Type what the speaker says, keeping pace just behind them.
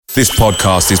This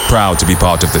podcast is proud to be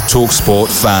part of the TalkSport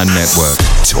Fan Network.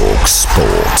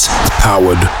 TalkSport.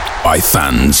 Powered by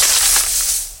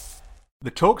fans.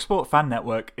 The TalkSport Fan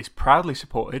Network is proudly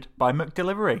supported by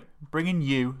McDelivery, bringing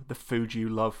you the food you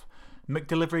love.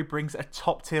 McDelivery brings a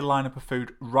top-tier lineup of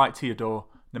food right to your door.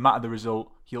 No matter the result,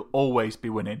 you'll always be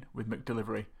winning with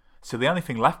McDelivery. So the only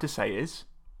thing left to say is,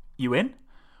 you in?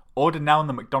 Order now on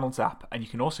the McDonald's app, and you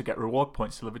can also get reward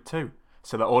points delivered too.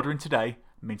 So that ordering today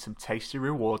means some tasty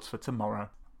rewards for tomorrow.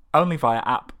 Only via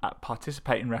app at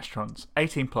participating restaurants.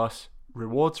 18 plus.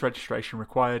 Rewards registration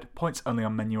required. Points only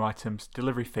on menu items.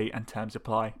 Delivery fee and terms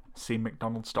apply. See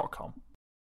mcdonalds.com.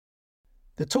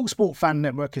 The TalkSport Fan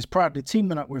Network is proudly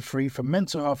teaming up with Free for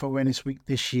Mental Health Awareness Week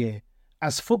this year.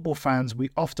 As football fans, we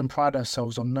often pride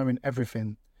ourselves on knowing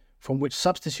everything, from which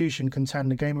substitution can turn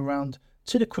the game around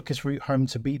to the quickest route home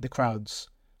to beat the crowds.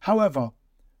 However,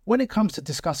 when it comes to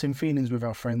discussing feelings with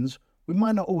our friends, we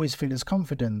might not always feel as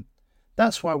confident.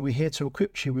 That's why we're here to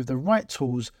equip you with the right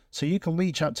tools so you can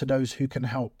reach out to those who can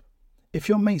help. If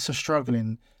your mates are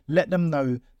struggling, let them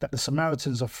know that the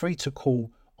Samaritans are free to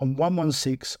call on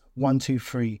 116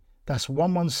 123. That's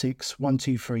 116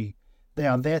 123. They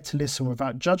are there to listen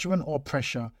without judgment or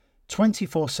pressure,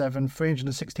 24/7,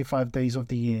 365 days of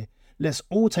the year. Let's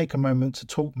all take a moment to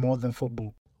talk more than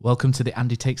football. Welcome to the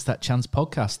Andy Takes That Chance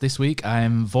podcast. This week I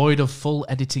am void of full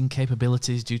editing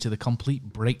capabilities due to the complete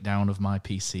breakdown of my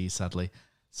PC, sadly.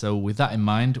 So with that in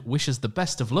mind, wish us the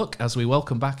best of luck as we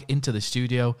welcome back into the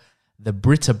studio the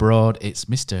Brit abroad. It's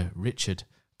Mr. Richard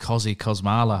Cozzy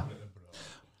Kosmala.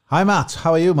 Hi Matt,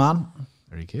 how are you, man?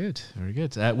 Very good, very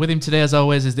good. With him today, as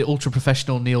always, is the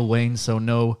ultra-professional Neil Wayne, so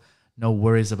no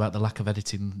worries about the lack of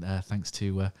editing thanks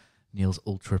to Neil's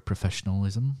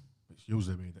ultra-professionalism. It's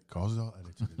usually me that causes all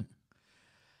editing.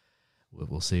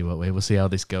 We'll see we'll see how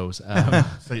this goes.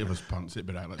 State of us pants, it'd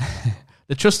be right.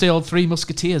 The trusty old Three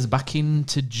Musketeers back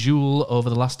into duel over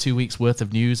the last 2 weeks' worth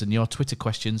of news and your Twitter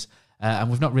questions, and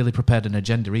we've not really prepared an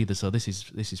agenda either. So this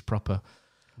is proper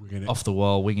off the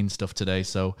wall winging stuff today.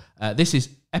 So this is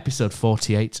episode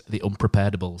 48, the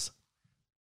Unpreparedables.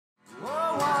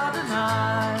 Oh, what a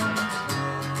night.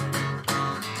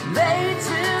 Late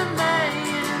in May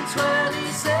in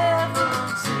 2017,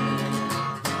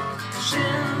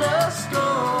 Schindler's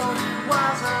story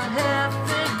was a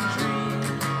heavenly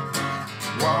dream.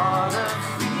 What a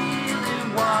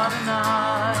feeling, what a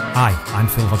night. Hi, I'm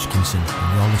Phil Hodgkinson,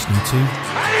 and you're listening to...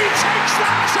 And he takes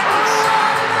that chance!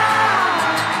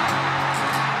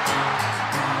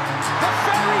 The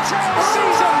fairy tale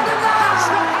season has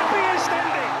the happiest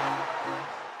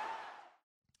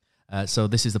ending. So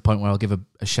this is the point where I'll give a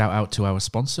shout out to our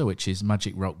sponsor, which is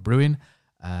Magic Rock Brewing.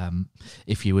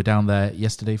 If you were down there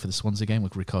yesterday for the Swansea game, we're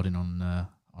recording on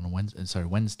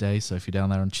Wednesday. So if you're down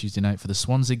there on Tuesday night for the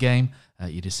Swansea game,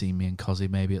 you'd have seen me and Cozzy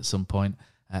maybe at some point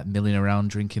milling around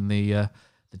drinking the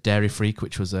Dairy Freak,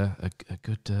 which was a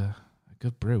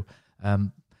good brew.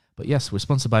 But yes, we're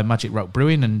sponsored by Magic Rock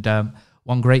Brewing, and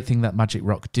one great thing that Magic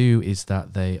Rock do is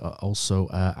that they also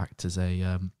act as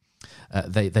a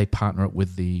they partner up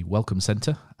with the Welcome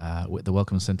Centre,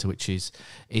 which is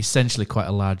essentially quite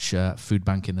a large food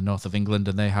bank in the north of England,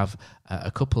 and they have a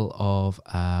couple of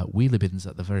wheelie bins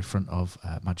at the very front of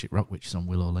Magic Rock, which is on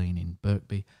Willow Lane in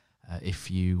Birkby. If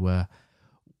you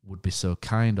would be so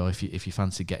kind, or if you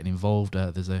fancy getting involved,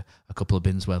 there's a couple of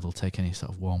bins where they'll take any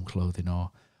sort of warm clothing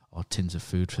or tins of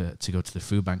food to go to the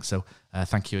food bank. So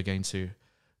thank you again to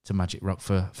Magic Rock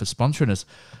for sponsoring us.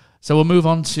 So we'll move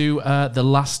on to the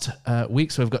last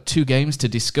week. So we've got two games to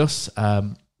discuss,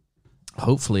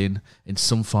 hopefully in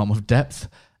some form of depth.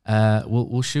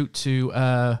 We'll shoot to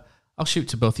I'll shoot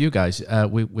to both you guys.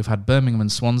 We've had Birmingham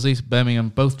and Swansea. Birmingham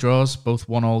both draws, both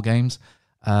 1-1 games.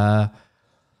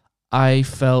 I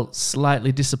felt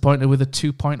slightly disappointed with a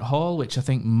 2-point haul, which I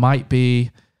think might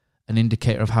be an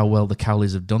indicator of how well the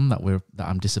Cowleys have done. That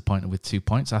I'm disappointed with 2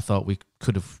 points. I thought we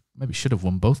should have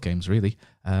won both games really.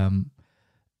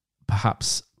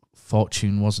 Perhaps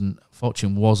fortune was and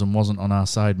wasn't on our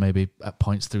side maybe at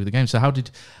points through the game. So how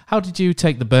did you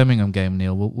take the Birmingham game,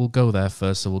 Neil? We'll go there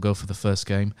first. So we'll go for the first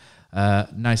game.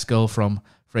 Nice goal from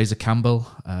Fraser Campbell.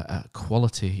 A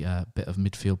quality bit of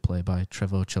midfield play by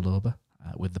Trevoh Chalobah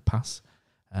with the pass.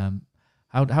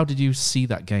 How did you see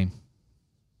that game?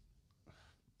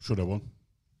 Should have won.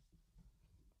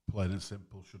 Plain and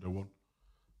simple, should have won.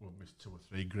 We've missed 2 or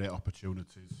 3 great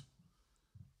opportunities.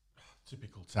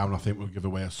 Typical Town, I think we'll give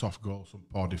away a soft goal, some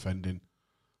poor defending,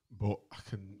 but I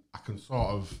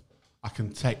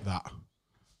can take that,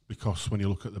 because when you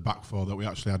look at the back four that we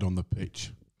actually had on the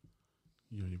pitch,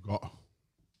 you've got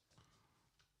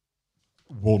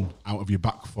one out of your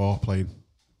back four playing.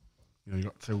 You've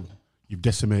got two you've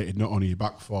decimated not only your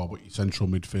back four but your central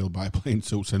midfield by playing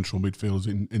 2 central midfielders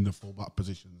in the full back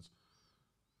positions.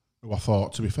 Who I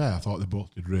thought, to be fair, I thought they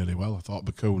both did really well. I thought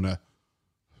Bacuna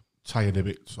tired a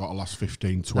bit sort of last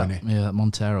 15, 20. That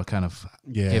Montero kind of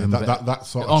gave him that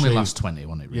sort of only changed. last 20,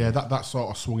 wasn't it? Really? Yeah, that sort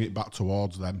of swung it back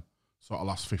towards them, sort of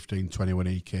last 15, 20 when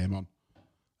he came on.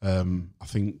 I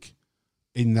think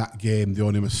in that game, the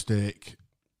only mistake,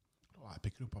 I don't like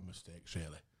picking up on mistakes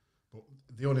really, but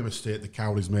the only mistake the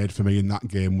Cowleys made for me in that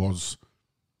game was,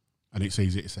 and it's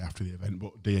easy to say after the event,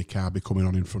 but Diakabi coming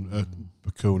on in front of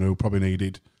Bacuna, who probably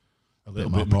needed a little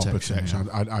bit more protection.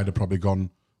 Yeah. I'd have probably gone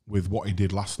with what he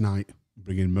did last night,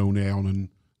 bringing Mooney on and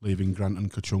leaving Grant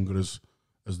and Kachunga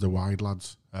as the wide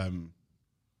lads.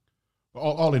 But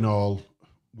all in all,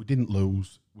 we didn't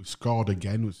lose. We scored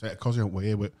again. We said, because we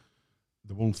here, but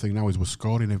the one thing now is we're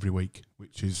scoring every week,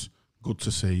 which is good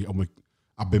to see. And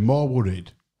I'd be more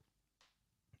worried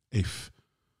if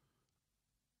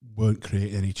we weren't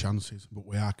creating any chances, but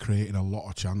we are creating a lot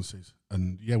of chances.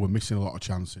 And yeah, we're missing a lot of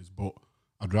chances, but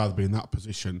I'd rather be in that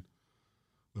position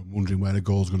than wondering where the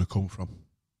goal's going to come from.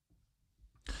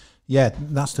 Yeah,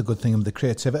 that's the good thing of the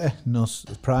creativity. No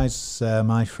surprise,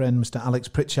 my friend Mr. Alex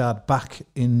Pritchard back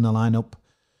in the lineup,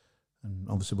 and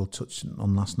obviously we'll touch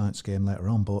on last night's game later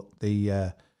on. But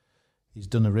he's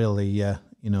done a really,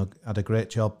 had a great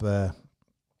job that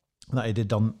he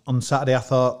did on Saturday. I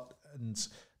thought, and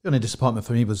the only disappointment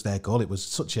for me was their goal. It was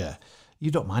such a,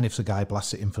 you don't mind if the guy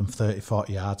blasts it in from 30,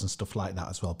 40 yards and stuff like that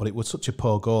as well. But it was such a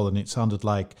poor goal, and it sounded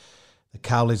like the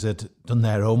Cowleys had done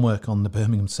their homework on the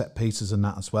Birmingham set pieces and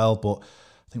that as well. But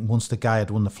I think once the guy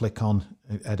had won the flick on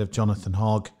ahead of Jonathan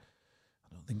Hogg,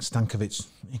 I don't think Stankovic,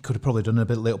 he could have probably done a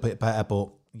little bit better. But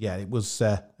yeah, it was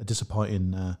a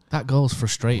disappointing. That goal's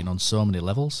frustrating on so many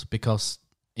levels because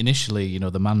initially,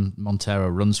 the man Montero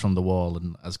runs from the wall,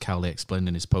 and as Cowley explained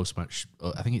in his post-match,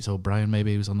 I think it's O'Brien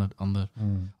maybe who's on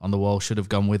the wall, should have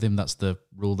gone with him. That's the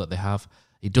rule that they have.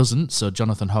 He doesn't, so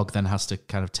Jonathan Hogg then has to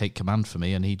kind of take command for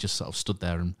me, and he just sort of stood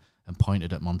there and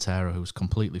pointed at Montero, who was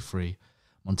completely free.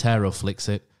 Montero flicks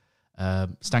it.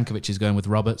 Stankovic is going with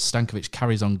Roberts. Stankovic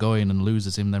carries on going and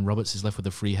loses him. Then Roberts is left with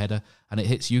a free header, and it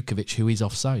hits Jukovic, who is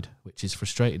offside, which is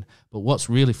frustrating. But what's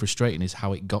really frustrating is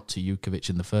how it got to Jukovic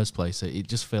in the first place. It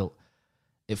just felt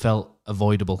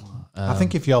avoidable. I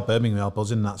think if you're Birmingham, you're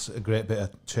buzzing. That's a great bit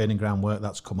of training ground work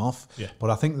that's come off. Yeah. But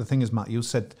I think the thing is, Matt, you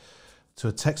said to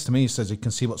a text to me, he says you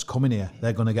can see what's coming here.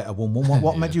 They're going to get a 1-1.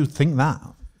 What made you think that?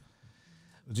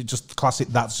 Was it just classic?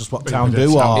 That's just what Town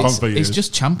do. Or it's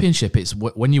just championship. It's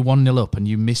when you're 1-0 up and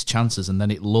you miss chances and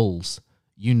then it lulls.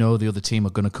 The other team are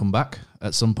going to come back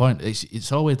at some point.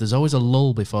 There's always a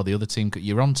lull before the other team.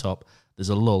 You're on top. There's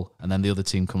a lull, and then the other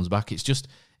team comes back. It's just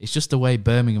the way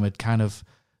Birmingham had kind of.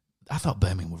 I thought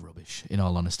Birmingham were rubbish. In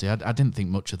all honesty, I didn't think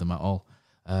much of them at all.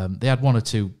 They had one or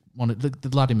two. The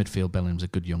lad in midfield, Bellingham's a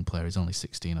good young player. He's only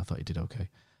 16. I thought he did okay.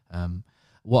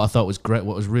 What I thought was great,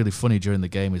 what was really funny during the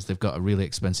game is they've got a really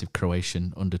expensive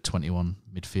Croatian under-21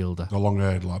 midfielder. The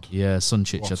long-haired lad. Yeah,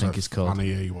 Suncic, I think he's called.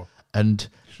 Funny and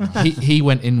he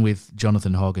went in with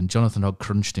Jonathan Hogg, and Jonathan Hogg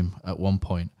crunched him at one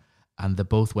point, and they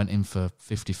both went in for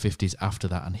 50-50s after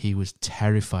that, and he was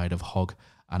terrified of Hogg,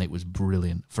 and it was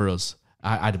brilliant for us.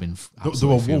 I'd have been There was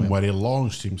one where he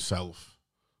launched himself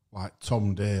like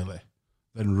Tom Daly,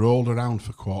 then rolled around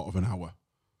for a quarter of an hour,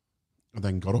 and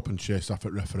then got up and chased after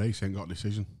the referee, saying got a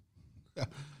decision.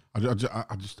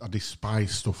 I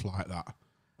despise stuff like that,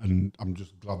 and I'm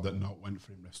just glad that Not went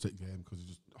for him rest of the game because he's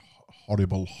just a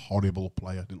horrible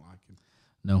player. I didn't like him.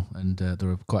 No, and there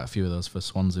were quite a few of those for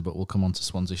Swansea, but we'll come on to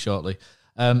Swansea shortly.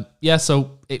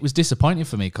 So it was disappointing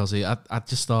for me because I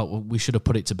just thought we should have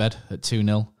put it to bed at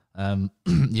 2-0.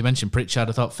 You mentioned Pritchard.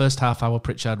 I thought first half hour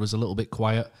Pritchard was a little bit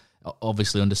quiet.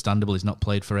 Obviously understandable, he's not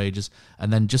played for ages.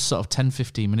 And then just sort of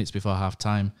 10-15 minutes before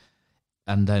half-time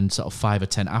and then sort of 5 or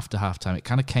 10 after half-time, it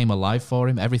kind of came alive for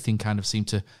him. Everything kind of seemed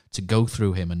to go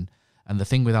through him. And the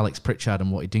thing with Alex Pritchard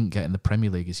and what he didn't get in the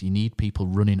Premier League is you need people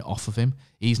running off of him.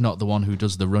 He's not the one who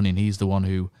does the running. He's the one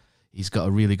who, he's got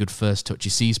a really good first touch.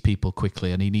 He sees people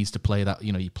quickly and he needs to play that,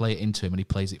 you play it into him and he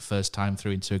plays it first time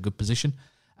through into a good position.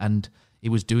 And he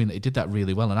was doing that. He did that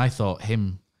really well. And I thought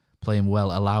him playing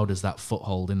well allowed us that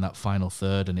foothold in that final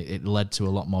third, and it led to a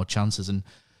lot more chances. And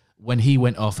when he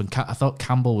went off, and I thought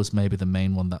Campbell was maybe the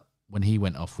main one that when he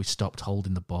went off, we stopped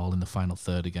holding the ball in the final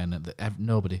third again. And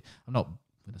nobody, I'm not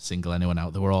going to single anyone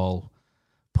out, they were all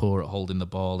poor at holding the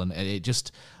ball. And it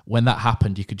just, when that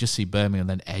happened, you could just see Birmingham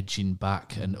then edging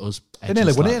back and us edging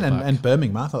nearly won it. And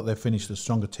Birmingham, I thought they finished a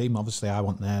stronger team. Obviously, I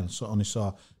wasn't there and only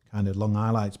saw kind of long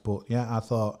highlights. But yeah, I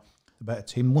thought the better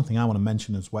team. One thing I want to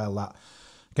mention as well, that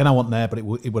Again, I wasn't there, but it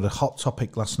was a hot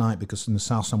topic last night because in the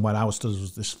South Stand where I was stood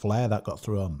was this flare that got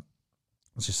thrown.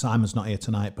 So Simon's not here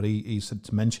tonight, but he said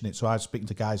to mention it. So I was speaking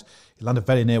to guys. He landed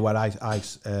very near where I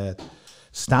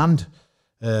stand.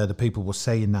 The people were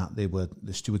saying that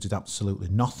the stewards did absolutely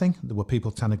nothing. There were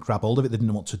people trying to grab hold of it. They didn't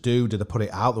know what to do. Did they put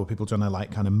it out? There were people trying to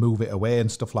kind of move it away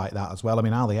and stuff like that as well. I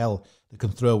mean, how the hell they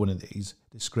can throw one of these?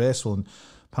 Disgraceful. And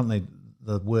apparently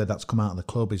the word that's come out of the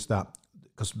club is that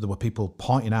because there were people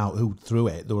pointing out who threw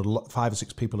it. There were 5 or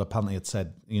 6 people apparently had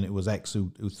said, it was X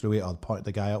who threw it or pointed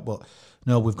the guy out. But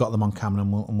no, we've got them on camera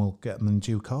and we'll get them in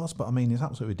due course. But I mean, it's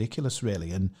absolutely ridiculous,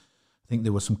 really. And I think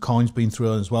there were some coins being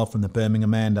thrown as well from the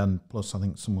Birmingham end, and plus I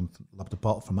think someone lobbed a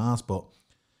bottle from ours. But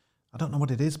I don't know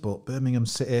what it is, but Birmingham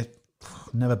City,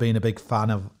 never been a big fan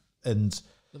of, and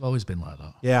they've always been like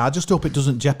that. Yeah, I just hope it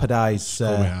doesn't jeopardise.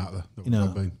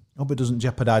 Hope it doesn't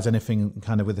jeopardise anything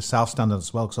kind of with the South Stand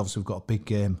as well, because obviously we've got a big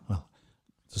game, well,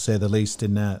 to say the least,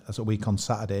 in as a week on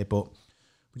Saturday. But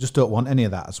we just don't want any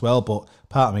of that as well. But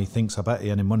part of me thinks I bet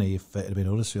you any money if it had been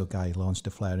a Huddersfield guy who launched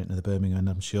a flare into the Birmingham, and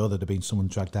I'm sure there'd have been someone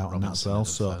dragged out on that as well.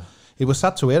 So it was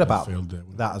sad to hear about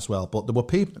that as well. But there were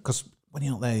people, because when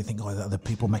you're not there, you think, oh, there are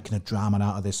people making a drama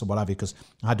out of this or what have you, because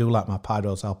I do like my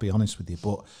pyros, I'll be honest with you.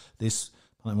 But this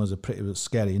was it was a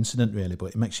scary incident, really, but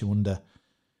it makes you wonder,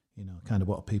 kind of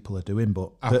what people are doing.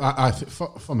 But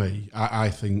for me, I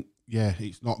think, yeah,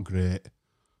 it's not great,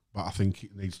 but I think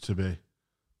it needs to be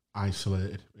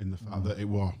isolated in the fact that it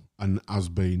was and has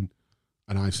been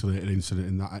an isolated incident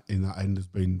in that end. There's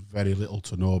been very little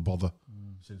to no bother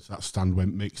since that stand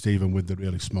went mixed, even with the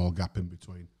really small gap in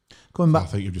between. Going back, I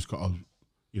think you've just got to,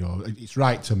 it's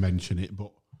right to mention it,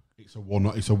 but it's a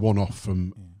one-off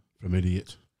from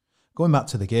idiot. Going back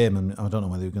to the game, and I don't know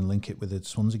whether you can link it with the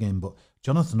Swansea game, but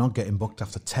Jonathan Ogg getting booked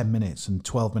after 10 minutes and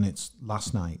 12 minutes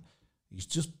last night,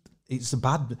 it's a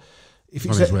bad... If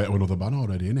he's on his way to another ban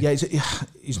already, isn't he? Yeah,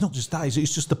 he's not just that.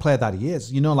 He's just the player that he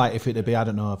is. Like if it'd be, I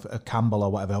don't know, a Campbell or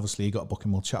whatever, obviously he got a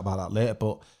booking, we'll chat about that later,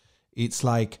 but it's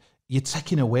like you're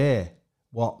taking away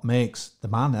what makes the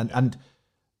man. And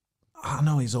I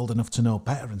know he's old enough to know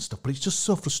better and stuff, but it's just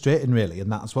so frustrating, really,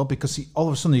 and that as well, because all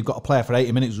of a sudden you've got a player for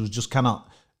 80 minutes who just cannot...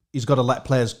 He's got to let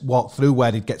players walk through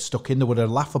where they'd get stuck in. There was a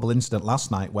laughable incident last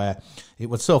night where it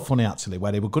was so funny, actually,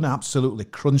 where they were going to absolutely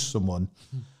crunch someone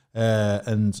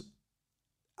and...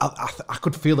 I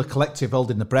could feel the collective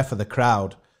holding the breath of the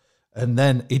crowd, and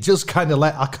then he just kind of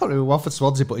I can't remember what for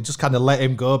Swansea, but he just kind of let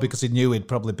him go because he knew he'd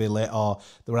probably be late, or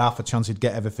there were half a chance he'd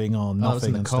get everything or nothing. That was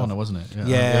in the and corner, stuff. Wasn't it?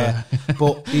 Yeah.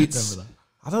 But it's,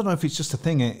 I don't know if it's just a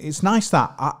thing. It's nice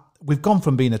that we've gone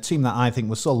from being a team that I think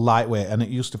was so lightweight, and it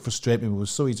used to frustrate me, we were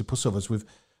so easy pushovers. I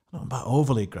don't know about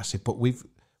overly aggressive, but we're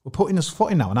putting us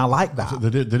foot in now, and I like that.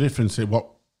 The difference is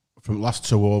from the last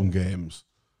 2 home games,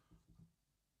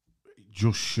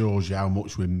 just shows you how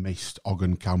much we missed Ogg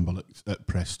and Campbell at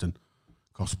Preston,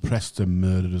 because Preston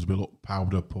murdered us. We looked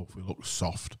powder puff, we looked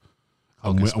soft,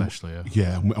 and especially,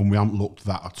 and we haven't looked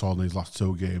that at all in these last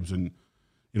 2 games. And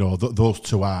those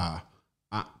 2 are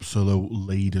absolute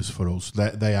leaders for us.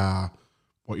 They are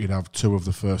what you'd have 2 of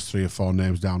the first 3 or 4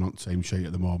 names down on the team sheet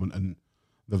at the moment, and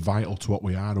they're vital to what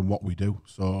we are and what we do.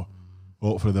 So.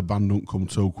 Hopefully the ban don't come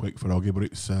too quick for Oggy, but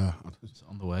it's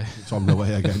on the way. It's on the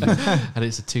way again. And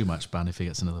it's a 2-match ban if he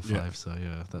gets another 5. Yeah. So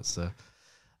yeah,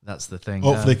 that's the thing.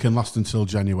 Hopefully it can last until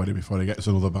January before he gets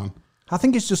another ban. I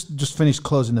think it's just finished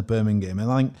closing the Birmingham game,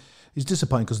 and I think it's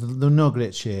disappointing because there were no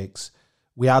great shakes.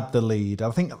 We had the lead. I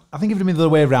think if it had been the other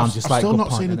way around, I've still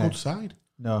not seen a good side.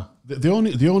 No, the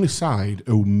only side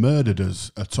who murdered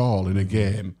us at all in a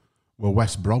game were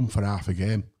West Brom for half a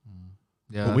game.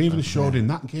 Yeah, but we even showed in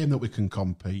that game that we can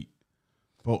compete.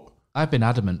 But I've been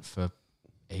adamant for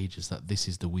ages that this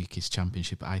is the weakest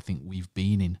championship I think we've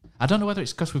been in. I don't know whether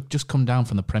it's because we've just come down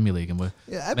from the Premier League and we're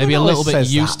maybe a little bit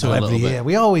used to it a little bit.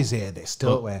 We always hear this,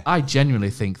 don't we? I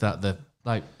genuinely think that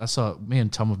me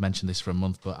and Tom have mentioned this for a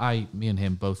month, but me and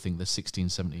him both think the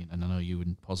 16-17, and I know you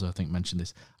and Pozzo I think mentioned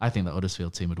this, I think that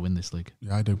Huddersfield team would win this league.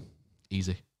 Yeah, I do.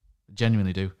 Easy.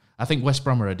 Genuinely do. I think West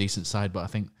Brom are a decent side, but I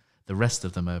think the rest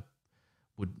of them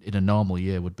in a normal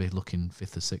year would be looking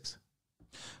 5th or 6th.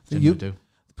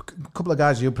 A couple of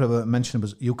guys you probably mentioned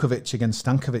was Jukovic against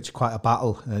Stankovic, quite a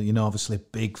battle. Obviously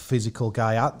big physical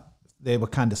guy. They were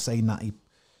kind of saying that he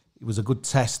was a good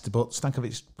test, but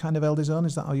Stankovic kind of held his own.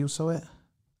 Is that how you saw it?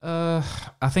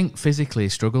 I think physically he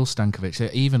struggles,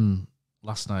 Stankovic. Even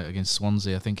last night against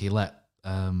Swansea, I think he let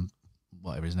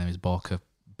whatever his name is, Borka,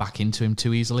 back into him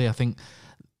too easily. I think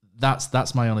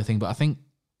that's my only thing. But I think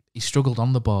he struggled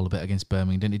on the ball a bit against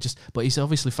Birmingham, didn't he? But he's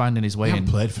obviously finding his way He in.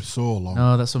 hasn't played for so long.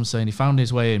 No, that's what I'm saying. He found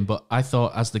his way in, but I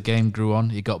thought as the game grew on,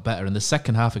 he got better. And the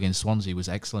second half against Swansea was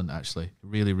excellent, actually.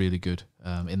 Really, really good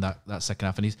in that second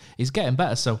half. And he's getting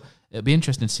better, so it'll be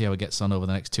interesting to see how he gets on over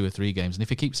the next 2 or 3 games. And if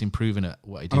he keeps improving at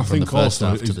what he did from the first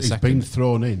half to the second. He's been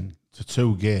thrown in to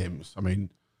 2 games. I mean,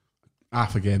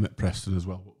 half a game at Preston as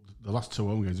well. The last 2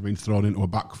 home games have been thrown into a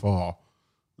back 4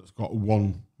 that's got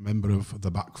 1 member of the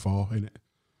back 4 in it.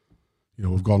 You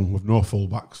know, we've gone with no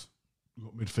full-backs. We've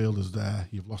got midfielders there.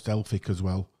 You've lost Elphick as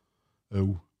well,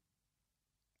 who,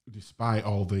 despite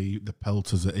all the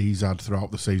pelters that he's had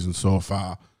throughout the season so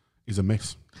far, is a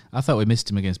miss. I thought we missed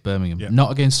him against Birmingham. Yeah.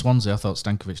 Not against Swansea. I thought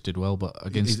Stankovic did well, but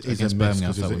against Birmingham,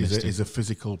 I thought we missed him. He's a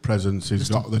physical presence. He's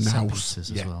Just got on the set nous.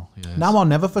 pieces as well. Yeah, Now or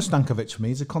never for Stankovic for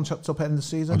me. Is a contract up at the end of the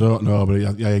season? I don't know, but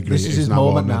I agree. This is his now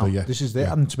or moment now. never, yeah. This is it.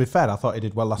 Yeah. And to be fair, I thought he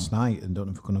did well last night, and don't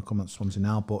know if we're going to come at Swansea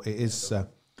now, but it is.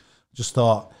 Just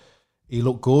thought he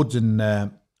looked good, and I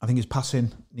think his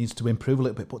passing needs to improve a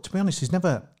little bit. But to be honest,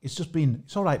 it's just been.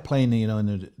 It's all right playing,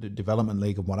 in the development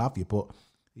league and what have you, but.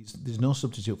 There's no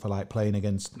substitute for like playing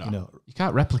against, You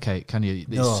can't replicate, can you?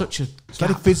 No. It's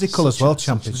very physical as well,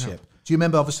 Championship. Do you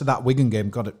remember, obviously, that Wigan game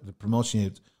got it, the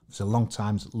promotion? It's a long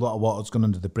time, a lot of water's gone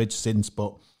under the bridge since,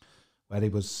 but where he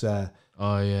was... But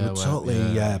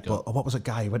what was a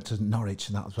guy? He went to Norwich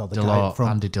and that as well. The guy up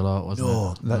front. Andy Delort,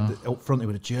 wasn't it? Up front, he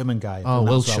was a German guy. Oh,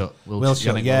 Wilshot.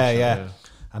 Wilshot, yeah.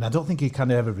 And I don't think he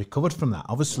kind of ever recovered from that.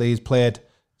 Obviously, he's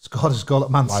scored a goal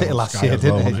at Man City last year,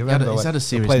 didn't he? He's had a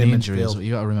serious knee injury.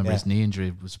 You got to remember his knee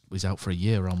injury was out for a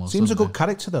year almost. Seems a good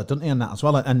character though, doesn't he? And that as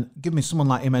well. And give me someone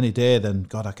like him any day, then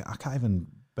God, I can't even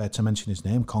bear to mention his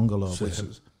name,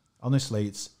 Congolo. Honestly,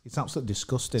 it's absolutely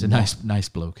disgusting. He's a nice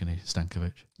bloke, isn't he,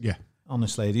 Stankovic? Yeah.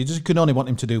 Honestly, you just could only want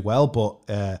him to do well, but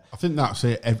I think that's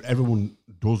it. Everyone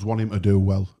does want him to do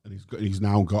well, and he's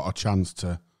now got a chance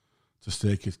to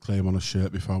stake his claim on a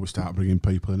shirt before we start bringing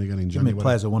people in again in January.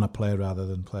 Players that want to play rather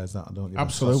than players that don't.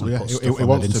 Absolutely, yeah. He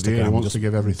wants to be. He wants to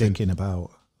give everything. Thinking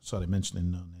about, sorry,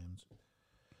 mentioning no names,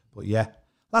 but yeah.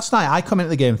 Last night I come into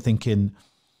the game thinking,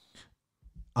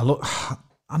 I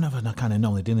never kind of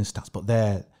normally dealing stats, but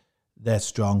they're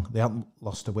strong. They haven't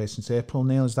lost away since April,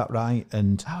 Neil, is that right?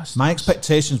 And my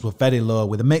expectations were very low.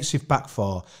 With a makeshift back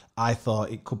 4, I thought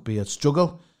it could be a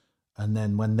struggle. And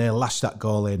then when they lashed that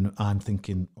goal in, I'm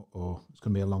thinking, it's going to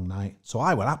be a long night. So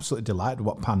I was absolutely delighted with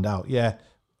what panned out. Yeah,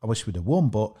 I wish we'd have won,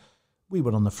 but we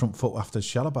were on the front foot after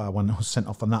Chalobah when I was sent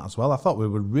off on that as well. I thought we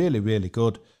were really, really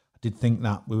good. I did think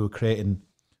that we looked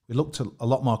a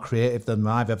lot more creative than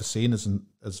I've ever seen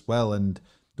as well. And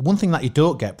the one thing that you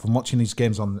don't get from watching these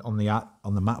games on the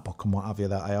MacBook and what have you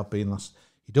that I have been last,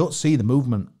 you don't see the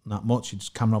movement that much.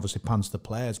 Camera obviously pans the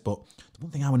players, but the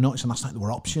one thing I was noticing last night, there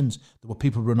were options. There were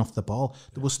people run off the ball.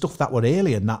 There was stuff that were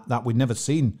alien that we'd never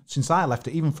seen since I left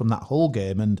it, even from that whole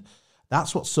game. And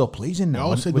that's what's so pleasing now.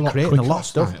 We're creating a lot of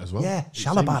stuff. As well. Yeah,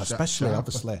 Chalobah especially,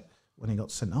 obviously, when he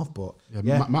got sent off. But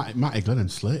Matty Glennon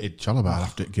slated Chalobah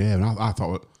after the game. And I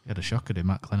thought... He had a shocker, did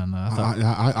Matt Glennon there.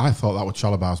 I thought that was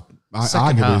Chalobah's...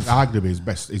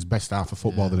 Arguably his best half of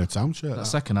football than a Town shirt. That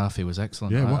second half, he was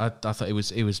excellent. Yeah, I thought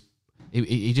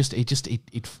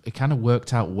it kind of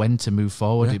worked out when to move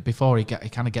forward before he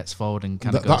kind of gets forward and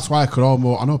kind of. That's why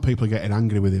I know people are getting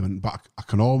angry with him, but I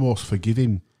can almost forgive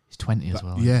him. He's 20 as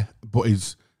well. Yeah, but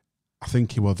I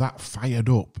think he was that fired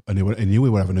up, and he knew he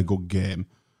were having a good game,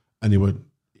 and it was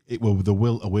the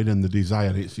will to win and the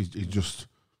desire. He's just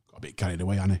got a bit carried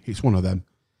away, and it's one of them.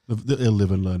 He'll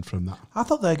live and learn from that. I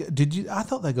thought they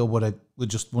were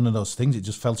just one of those things. It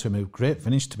just fell to him a great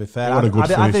finish. To be fair,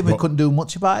 I think we couldn't do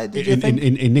much about it. Did you think?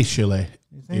 Initially,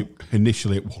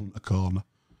 it wasn't a corner.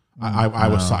 I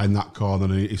was sat in that corner,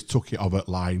 and he's took it off at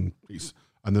line.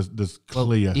 And there's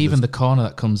clear. Even the corner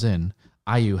that comes in,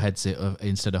 Ayew heads it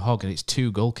instead of Hogg, and it's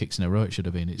 2 goal kicks in a row. It should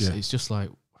have been. It's just like.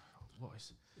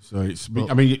 So I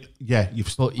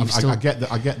get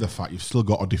the fact you've still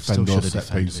got to defend those set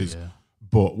pieces.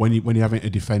 But when you're having to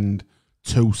defend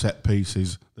 2 set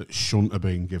pieces that shouldn't have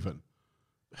been given,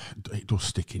 it does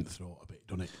stick in the throat a bit,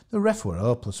 doesn't it? The ref were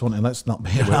hopeless, wasn't he? Let's not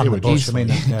be around the bush.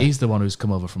 He's the one who's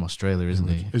come over from Australia, isn't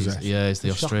he? He's the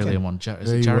Australian one.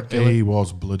 He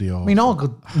was bloody awful. I mean, all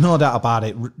good, no doubt about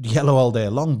it. Yellow all day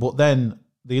long. But then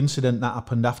the incident that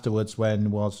happened afterwards who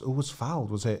was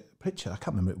fouled? Was it Pritchard? I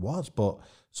can't remember who it was, but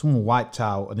someone wiped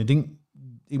out and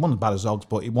he wasn't as bad as Oggs,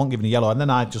 but he wasn't given a yellow. And then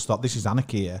I just thought, this is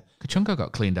anarchy here. Kachunga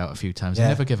got cleaned out a few times. He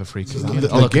never gave a free kick.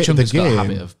 Although Kachunga's got a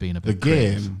habit of being a bit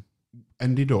creative. Game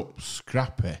ended up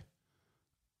scrappy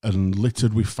and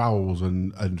littered with fouls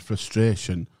and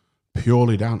frustration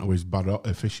purely down to his bad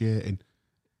officiating.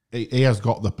 he has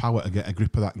got the power to get a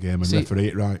grip of that game and referee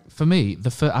it right. For me,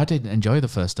 I didn't enjoy the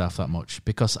first half that much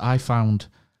because I found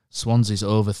Swansea's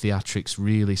over theatrics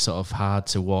really sort of hard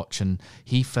to watch, and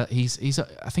I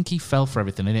think he fell for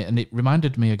everything in it, and it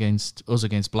reminded me against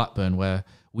Blackburn where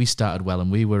we started well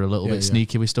and we were a little bit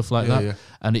sneaky with stuff like that,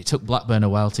 and it took Blackburn a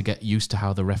while to get used to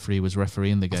how the referee was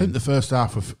refereeing the game. I think the first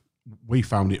half we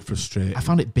found it frustrating. I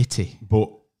found it bitty, but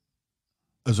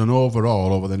as an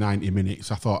overall over the 90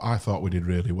 minutes, I thought we did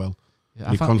really well.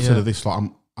 Yeah, you consider this like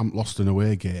I'm lost an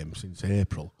away game since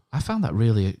April. I found that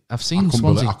really. I've seen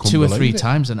Swansea 2 or 3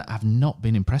 times, and I've not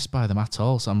been impressed by them at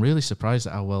all. So I'm really surprised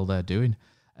at how well they're doing.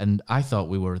 And I thought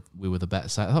we were the better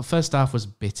side. I thought first half was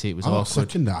bitty. It was awkward.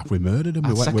 Second half we murdered them.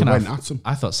 We went at them.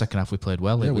 I thought second half we played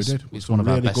well. Yeah, we did. It's one of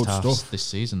our best halves this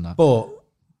season. That. But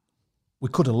we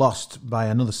could have lost by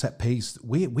another set piece.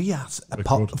 We had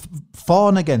for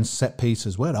and against set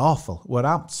pieces. We're awful. We're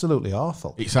absolutely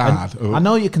awful. It's hard. I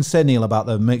know you can say, Neil, about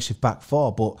the makeshift back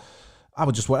four, but I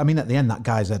would just. I mean, at the end, that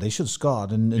guy's head, he should have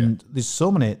scored. And there's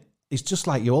so many. It's just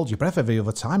like you hold your breath every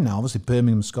other time now. Obviously,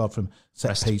 Birmingham scored from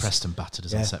set piece. Preston battered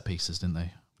us on set pieces, didn't they?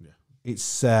 Yeah.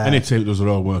 It's any team that does their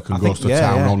own work and goes to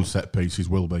town on set pieces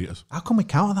will beat us. How can we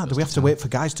counter that? Do we have to wait for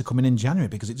guys to come in January?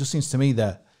 Because it just seems to me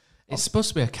that it's supposed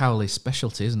to be a Cowley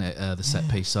specialty, isn't it? The set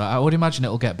piece. So I would imagine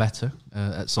it'll get better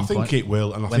at some point. I think it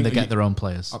will, and when they get their own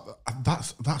players.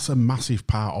 That's a massive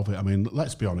part of it. I mean,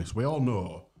 let's be honest. We all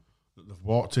know that they've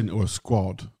walked into a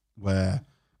squad where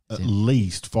at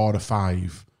least 4 or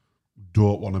 5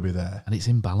 don't want to be there, and it's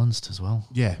imbalanced as well.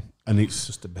 Yeah, and it's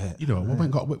just a bit. We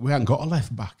haven't got a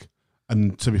left back,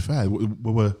 and to be fair, we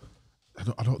were.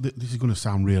 I don't. This is going to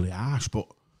sound really harsh, but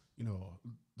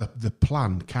the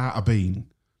plan can't have been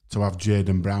to have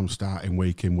Jayden Brown starting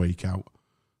week in, week out.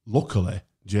 Luckily,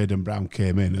 Jayden Brown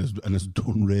came in and has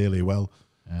done really well,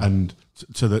 and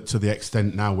to the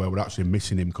extent now where we're actually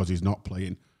missing him because he's not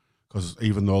playing. Because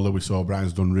even though Lewis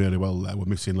O'Brien's done really well there, we're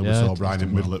missing Lewis O'Brien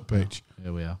in middle of pitch.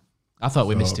 Here we are. I thought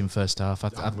we missed him first half.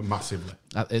 Massively.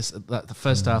 The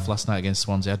first half last night against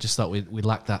Swansea, I just thought we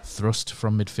lacked that thrust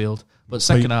from midfield. But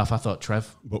second half, I thought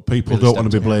Trev. But people really don't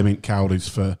want to be blaming Cowleys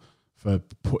for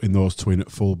putting those two in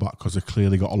at full-back because they've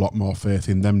clearly got a lot more faith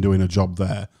in them doing a job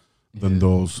there than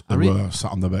those that were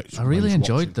sat on the bench. I really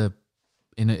enjoyed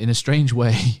in a strange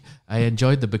way, I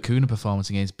enjoyed the Bacuna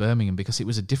performance against Birmingham because it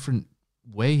was a different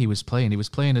way he was playing. He was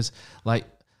playing as like,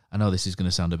 I know this is going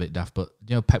to sound a bit daft, but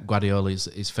Pep Guardiola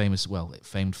is famous,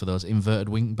 famed for those inverted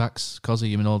wing backs, Cozzy,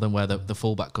 you know them, where the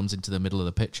fullback comes into the middle of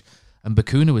the pitch. And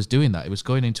Bacuna was doing that. He was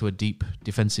going into a deep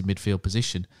defensive midfield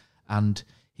position, and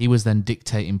he was then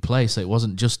dictating play. So it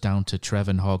wasn't just down to Trev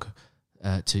and Hogg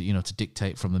to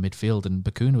dictate from the midfield. And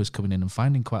Bacuna was coming in and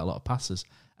finding quite a lot of passes,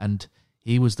 and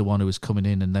he was the one who was coming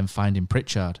in and then finding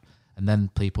Pritchard. And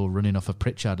then people running off of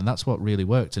Pritchard, and that's what really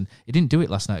worked. And he didn't do it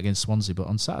last night against Swansea, but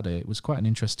on Saturday it was quite an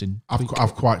interesting.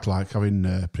 I've quite liked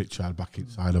having Pritchard back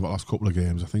inside over the last couple of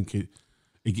games. I think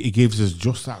he gives us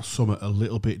just that summit a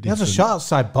little bit different. He has a shot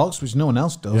outside box which no one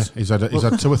else does. Yeah, he's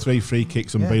had 2 or 3 free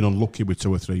kicks and been unlucky with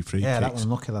 2 or 3 free kicks. Yeah, that was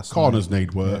unlucky last Corners night.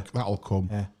 need work. That'll come.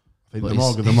 Yeah. I think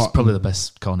he's probably the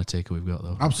best corner taker we've got,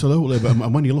 though. Absolutely, but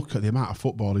and when you look at the amount of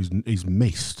football he's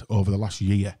missed over the last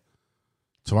year,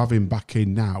 to have him back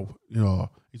in now,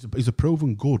 he's a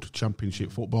proven good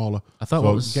Championship footballer. I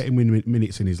thought getting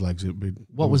minutes in his legs.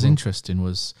 What was interesting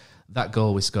was that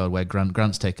goal we scored where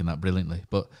Grant's taken that brilliantly,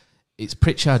 but it's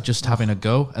Pritchard just having a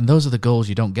go, and those are the goals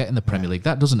you don't get in the Premier League.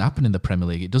 That doesn't happen in the Premier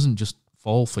League. It doesn't just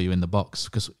fall for you in the box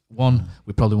because one,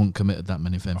 we probably wouldn't committed that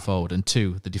many forward, and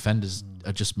two, the defenders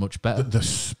are just much better. The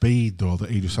speed though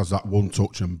that he just has that one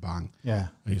touch and bang. Yeah,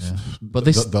 but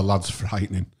the lad's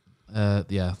frightening.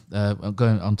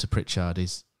 Going on to Pritchard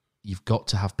is you've got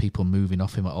to have people moving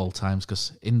off him at all times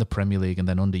because in the Premier League and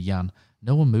then under Jan,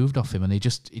 no one moved off him and he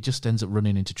just ends up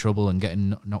running into trouble and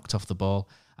getting knocked off the ball.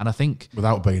 And I think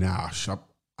without being harsh,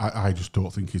 I just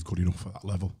don't think he's good enough for that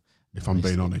level. If I'm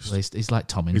being honest, he's like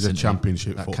Tomlinson. He's a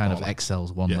Championship that footballer. Kind of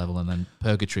excels one level and then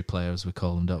purgatory player, as we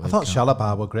call them, don't we? I thought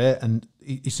Chalobah were great, and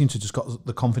he seemed to just got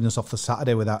the confidence off the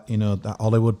Saturday with that, that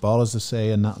Hollywood ball, as they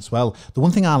say, and that as well. The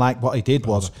one thing I liked what he did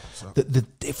was the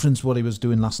difference. What he was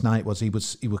doing last night was he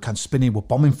was kind of spinning, he was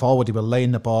bombing forward, he was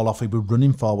laying the ball off, he was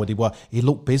running forward, he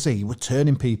looked busy, he was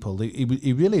turning people.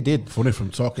 He really did. Funny from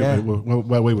talking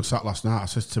where we were sat last night. I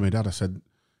said to my dad, I said,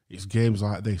 it's games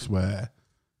like this where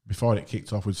before it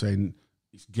kicked off, we're saying.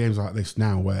 It's games like this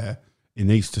now where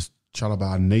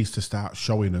Chalobah needs to start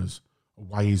showing us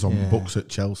why he's on books at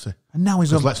Chelsea. And now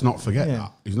he's let's not forget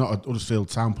that. He's not a Huddersfield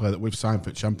Town player that we've signed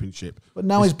for Championship. But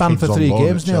now he's banned for 3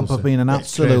 games, Neil, for being an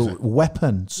absolute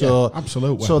weapon. So,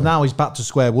 absolute weapon. So now he's back to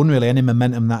square one, really, any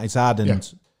momentum that he's had.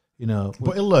 And You know,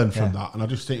 But he'll learn from that, and I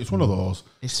just think it's one of those.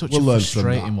 It's such we'll a learn from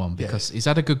frustrating that. one because he's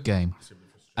had a good game,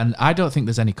 and I don't think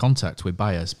there's any contact with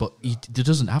Byers, but there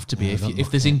doesn't have to be.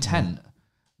 If there's intent,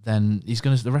 then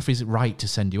the referee's right to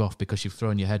send you off because you've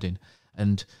thrown your head in.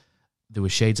 And there were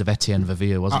shades of Etienne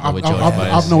Verviers, wasn't there, with George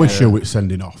Byers? I've no issue with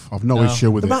sending off. I've no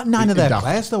issue with about it. 9 of their daft.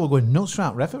 players, though, were going nuts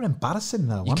throughout. Referee embarrassing,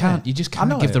 though. You just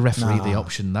can't give the referee the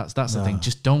option. That's the thing.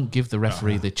 Just don't give the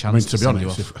referee the chance to be send you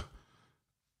honest, off.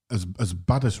 as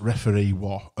bad as referee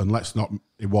was, and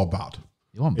it was bad.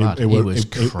 He wasn't bad. He was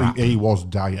crap. He was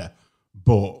dire.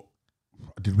 But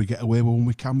did we get away with one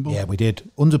with Campbell? Yeah, we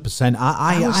did. 100%.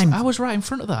 I was right in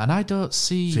front of that, and I don't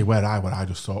see... See, where I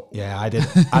just thought... Yeah, I did.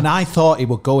 And I thought he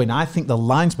would go in. I think the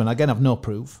linesman, again, I've no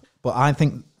proof, but I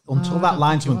think until that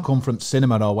linesman come from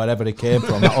cinema or wherever he came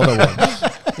from, that other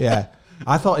one, yeah,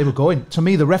 I thought he would go in. To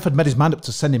me, the ref had made his mind up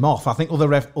to send him off. I think other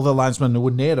linesmen who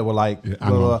were near her were like,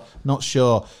 not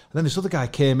sure. And then this other guy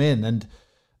came in, and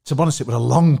to be honest, it was a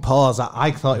long pause.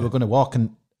 I thought he were going to walk,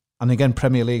 and again,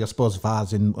 Premier League, I suppose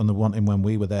VAR's on the wanting when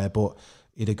we were there, but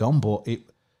he'd have gone. But it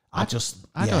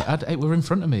were in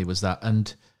front of me, was that,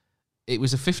 and it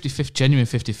was a 50-50, genuine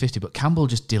 50-50. But Campbell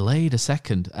just delayed a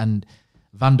second, and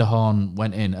Van der Horn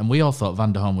went in, and we all thought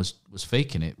Van der Horn was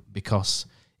faking it because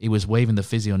he was waving the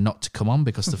physio not to come on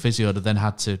because the physio then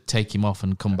had to take him off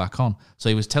and come back on. So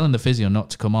he was telling the physio not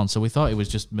to come on. So we thought he was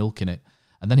just milking it,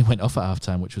 and then he went off at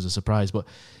halftime, which was a surprise. But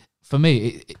for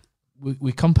me,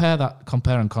 we compare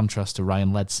and contrast to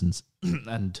Ryan Ledson's,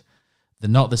 and they're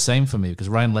not the same for me because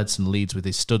Ryan Ledson leads with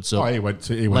his studs up, he went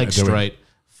leg straight,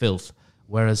 filth.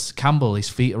 Whereas Campbell, his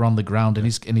feet are on the ground, and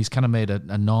he's kind of made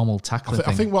a normal tackling thing.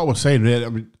 I think what we're saying, really, I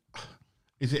mean,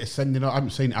 is it a sending? I haven't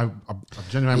seen. I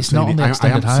genuinely it's not on the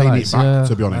extended highlights. Seen it back,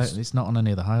 to be honest. It's not on any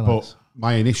of the highlights. But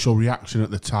my initial reaction at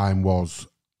the time was,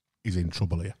 he's in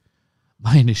trouble here.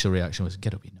 My initial reaction was,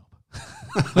 get up, you knob.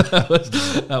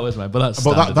 that was mine. But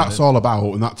that's all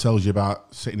about, and that tells you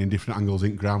about sitting in different angles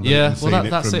in ground. Yeah, well,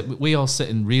 that's it. We all sit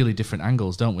in really different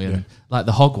angles, don't we? And like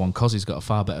the Hogg one, Cozzy's got a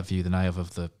far better view than I have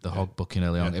of the Hogg booking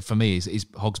early on. For me, he's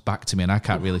Hogg's back to me, and I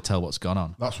can't really tell what's gone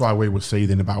on. That's why we were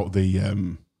seething about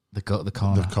the corner.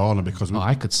 The corner, because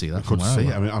I could see that. I could see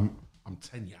it. I mean, I'm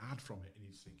 10 yards from it, and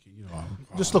he's thinking,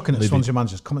 just looking at Swansea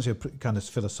manager's comments here, kind of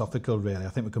philosophical, really. I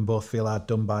think we can both feel hard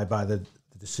done by the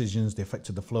decisions, the effect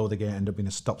of the flow of the game, ended up being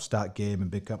a stop-start game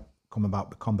and come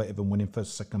about combative and winning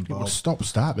first, second ball. It was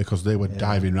stop-start because they were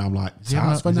diving around like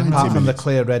tarts for 90 minutes. Apart from the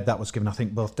clear red that was given, I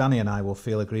think both Danny and I will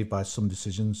feel aggrieved by some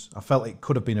decisions. I felt it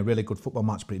could have been a really good football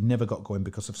match, but it never got going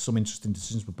because of some interesting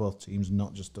decisions with both teams,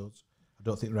 not just us. I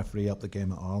don't think the referee helped the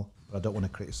game at all, but I don't want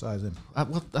to criticise him. I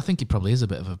think he probably is a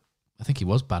bit of a... I think he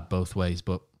was bad both ways,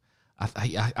 but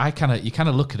I kind of, you kind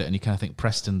of look at it and you kind of think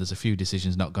Preston, there's a few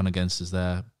decisions not gone against us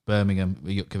there. Birmingham,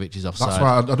 Jutkiewicz is offside.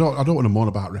 That's why I don't want to moan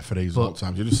about referees all the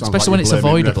time. You just sound especially like when it's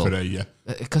avoidable. Referee,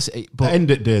 because at the end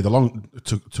of the day,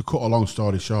 to cut a long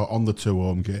story short, on the 2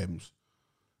 home games,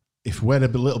 if we're a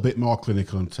little bit more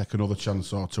clinical and take another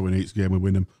chance or 2 in each game, we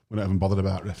win them. We're not even bothered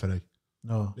about referee.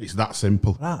 No, it's that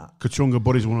simple. Kachunga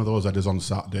Buddy's one of those headers on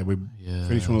Saturday. We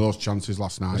finished one of those chances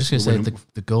last night. I was just going to say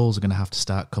the goals are going to have to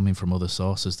start coming from other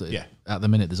sources. At the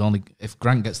minute, there's only if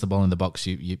Grant gets the ball in the box,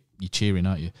 you're cheering,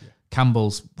 aren't you? Yeah.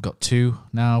 Campbell's got 2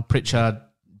 now. Pritchard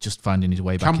just finding his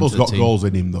way back. Campbell's into the got goals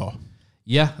in him though.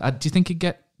 Yeah, do you think he'd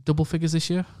get double figures this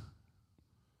year?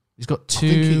 He's got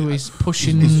 2. He's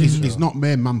pushing. He's not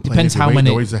main man playing. Depends how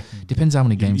many. Depends how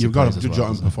many games you've got to judge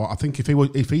on before. I think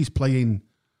if he's playing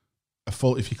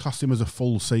if you class him as a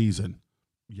full season,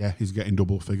 he's getting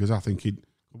double figures. I think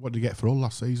what did he get for all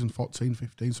last season? 14,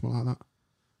 15, something like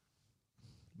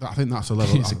that. I think that's a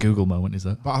level. It's a Google moment, is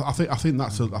that? But I think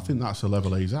that's a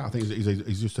level he's at. I think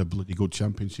he's just a bloody good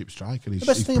championship striker. And the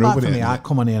best thing about me, I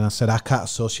come on here and I said I can't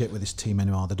associate with this team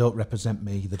anymore. They don't represent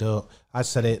me. They don't. I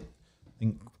said it. I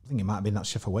think it might have been that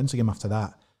Sheffield Wednesday game after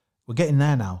that. We're getting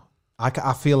there now.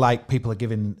 I feel like people are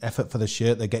giving effort for the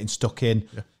shirt. They're getting stuck in.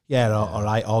 All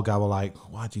right. Olga were like,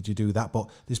 why did you do that?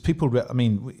 But there's people, I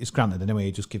mean, it's granted anyway,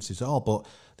 he just gives his all. But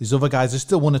there's other guys, there's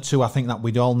still 1 or 2 I think that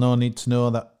we'd all need to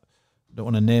know that. I don't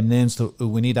want to name names who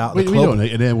we need out of the club. We don't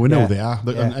need to name, we know they are. At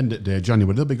the end of the day,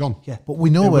 January, they'll be gone. Yeah, but we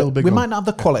know we might not have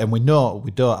the quality, and we know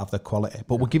we don't have the quality,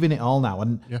 but we're giving it all now.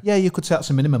 And you could say that's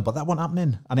a minimum, but that wasn't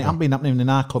happening. And it hasn't been happening in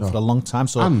our club for a long time.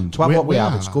 So and to have what we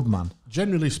have, it's good, man.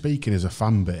 Generally speaking, as a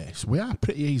fan base, we are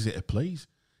pretty easy to please.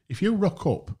 If you rock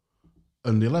up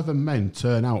and the 11 men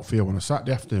turn out for you on a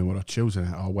Saturday afternoon or a Tuesday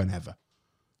night or whenever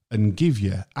and give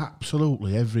you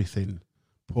absolutely everything,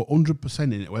 put 100%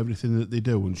 into everything that they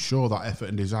do and show that effort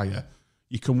and desire,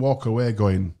 you can walk away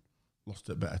going, lost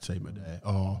a better team today,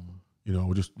 or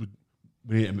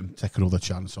we need to take another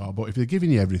chance. But if they're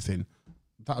giving you everything,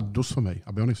 that does for me.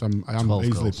 I'll be honest, I am 12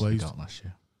 easily goals he pleased. got last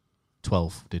year.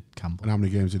 12 did Campbell. And how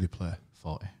many games did he play?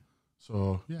 40.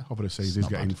 So, yeah, over the season, he's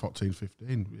getting 14,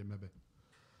 15, yeah, maybe.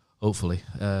 Hopefully.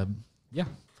 Yeah,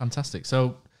 fantastic.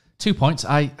 So 2 points.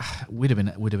 I'd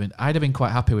have been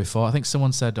quite happy with 4. I think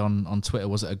someone said on Twitter,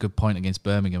 was it a good point against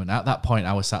Birmingham? And at that point,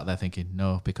 I was sat there thinking,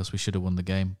 no, because we should have won the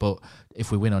game. But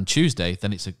if we win on Tuesday,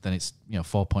 then it's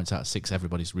 4 points out of 6.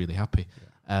 Everybody's really happy.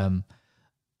 Yeah.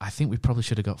 I think we probably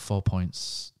should have got 4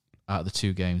 points out of the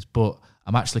 2 games, but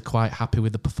I'm actually quite happy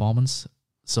with the performance.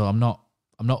 So I'm not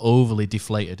overly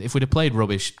deflated. If we'd have played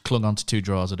rubbish, clung on to 2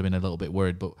 draws, I'd have been a little bit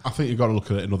worried. But I think you've got to look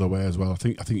at it another way as well. I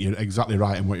think you're exactly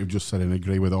right in what you've just said and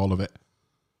agree with all of it.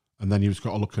 And then you've just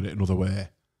got to look at it another way.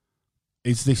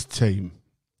 Is this team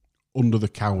under the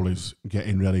Cowleys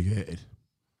getting relegated?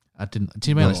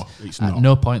 To be honest, at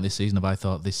no point this season have I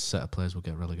thought this set of players will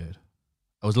get relegated.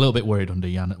 I was a little bit worried under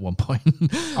Jan at one point.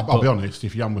 I'll be honest,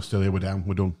 if Jan was still here, we're down.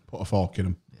 We're done. Put a fork in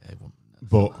them. Yeah,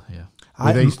 but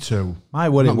with these two... My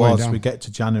worry was we get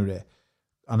to January,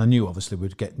 and I knew obviously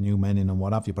we'd get new men in and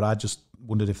what have you, but I just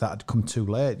wondered if that had come too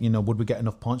late. Would we get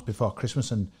enough points before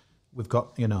Christmas? And we've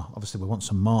got, obviously we want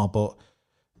some more, but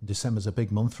December's a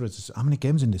big month for us. How many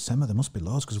games in December? There must be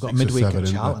loads, because we've got midweek at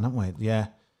Charlton, haven't we? Yeah.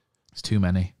 It's too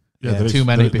many. Yeah, too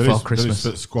many before Christmas.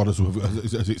 There is squad as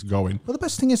it's going. Well, the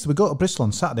best thing is that we go to Bristol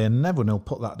on Saturday, and everyone will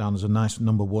put that down as a nice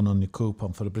number 1 on your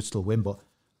coupon for the Bristol win. But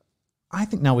I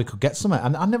think now we could get something.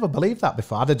 And I never believed that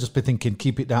before. I'd have just been thinking,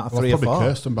 keep it down to 3 or 4. I've probably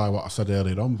cursed them by what I said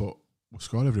earlier on, but we're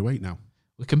scoring every week now.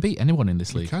 We can beat anyone in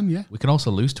this league. We can, yeah. We can also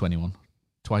lose to anyone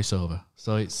twice over.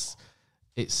 So it's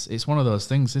one of those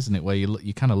things, isn't it, where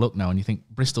you kind of look now and you think,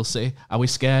 Bristol City, are we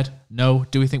scared? No.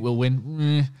 Do we think we'll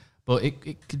win? But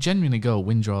it could genuinely go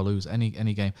win, draw, lose any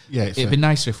game. Yeah, it'd be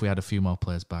nicer if we had a few more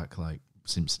players back, like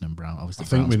Simpson and Brown. Obviously, I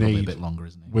think Brown's we need probably a bit longer,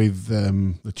 isn't he? With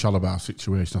the Chalabar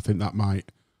situation, I think that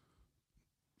might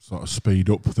sort of speed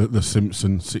up the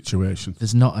Simpson situation.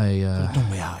 There's not a.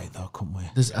 Done we high though, couldn't we?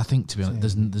 I think, to be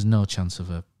honest, there's no chance of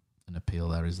an appeal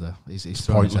there, is there? He's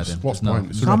thrown his head in. What's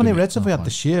pointless? How many reds have we had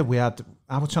this year?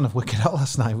 I was trying to work it out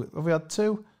last night. Have we had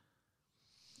 2?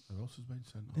 Who else has been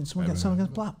sent? Didn't someone get something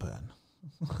against Blackburn?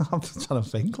 I'm just trying to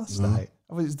think last night.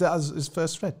 Is that his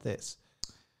first red, this?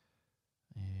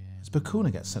 Yeah. Does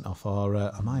Bakuna get sent off, or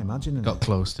am I imagining Got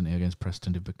close, didn't he, against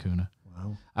Preston, did Bakuna?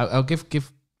 Wow. I'll give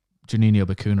Juninho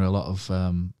Bakuna a lot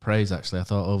of praise, actually. I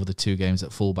thought over the 2 games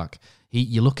at fullback,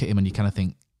 you look at him and you kind of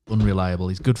think, unreliable.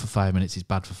 He's good for 5 minutes, he's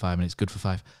bad for 5 minutes, good for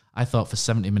 5. I thought for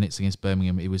 70 minutes against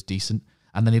Birmingham, he was decent.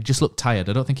 And then he just looked tired.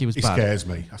 I don't think he was bad. He scares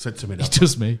me. I said to my dad. He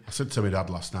does me. I said to my dad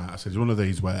last night, I said, he's one of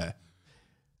these where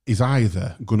he's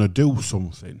either going to do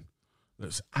something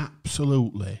that's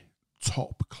absolutely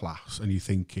top class and you're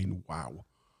thinking, wow,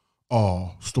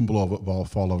 or stumble over the ball,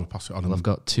 fall over, pass it on. Well, I've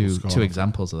got two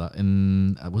examples of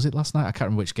that. Was it last night? I can't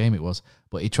remember which game it was,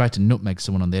 but he tried to nutmeg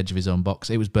someone on the edge of his own box.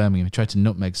 It was Birmingham. He tried to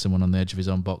nutmeg someone on the edge of his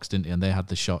own box, didn't he? And they had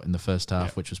the shot in the first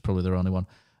half, which was probably their only one.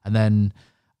 And then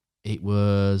it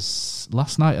was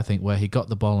last night, I think, where he got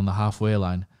the ball on the halfway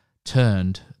line,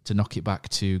 turned to knock it back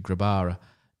to Grabara,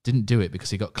 didn't do it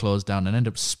because he got closed down and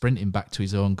ended up sprinting back to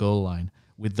his own goal line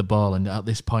with the ball. And at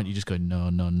this point, you just go, no.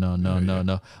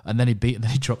 And then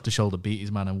he dropped a shoulder, beat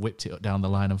his man and whipped it down the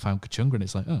line and found Kachunga. And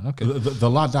it's like, oh, okay. The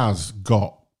lad has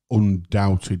got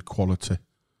undoubted quality.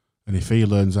 And if he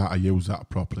learns how to use that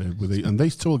properly, and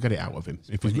these two will get it out of him.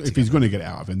 If he's going to get it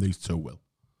out of him, these two will.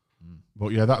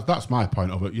 But yeah, that's my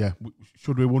point of it. Yeah,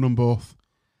 should we win them both?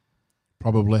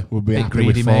 Probably. We'll be happy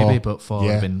greedy with 4. Maybe, but 4 would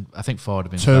have been. I think 4 would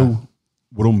have been 2. fair.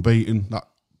 We're unbeaten. That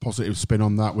positive spin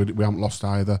on that. We haven't lost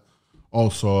either.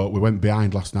 Also, we went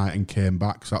behind last night and came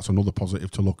back, so that's another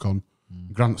positive to look on.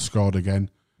 Grant scored again.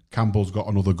 Campbell's got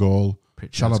another goal.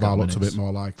 Chalabar looked a bit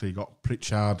more likely. Got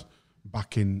Pritchard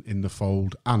back in the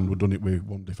fold, and we've done it with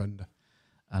 1 defender.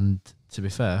 And to be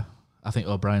fair, I think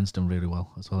O'Brien's done really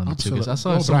well as well in the 2 games. I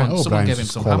saw O'Brien's someone gave him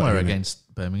some hammer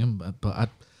against Birmingham, but I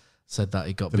said that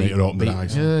he got beat.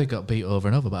 Yeah, he got beat over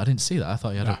and over, but I didn't see that. I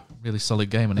thought he had a really solid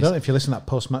game. And I don't know if you listen to that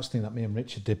post-match thing that me and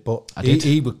Richard did, but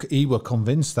he were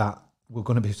convinced that we're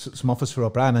going to be some offers for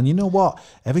O'Brien. And you know what?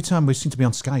 Every time we seem to be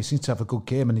on Sky, he seems to have a good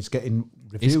game and he's getting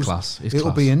reviews. He's class.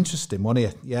 It'll be interesting, won't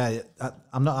it? Yeah,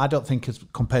 I don't think it's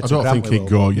compared to Grant. I don't think he'd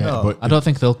go yet. No. But I don't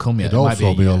think they'll come yet. It'd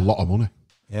also be a lot of money.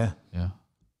 Yeah.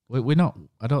 We're not.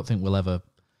 I don't think we'll ever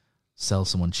sell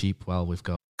someone cheap while we've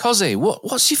got. Cozzy,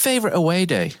 what's your favourite away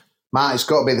day? Matt, it's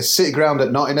got to be the City Ground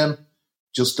at Nottingham.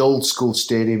 Just old school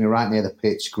stadium, you're right near the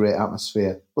pitch, great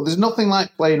atmosphere. But there's nothing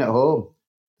like playing at home.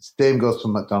 The same goes for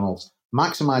McDonald's.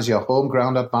 Maximise your home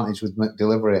ground advantage with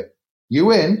McDelivery.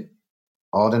 You in?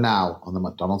 Order now on the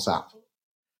McDonald's app.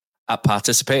 At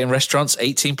participating restaurants,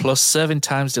 18 plus, serving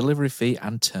times, delivery fee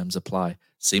and terms apply.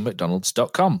 See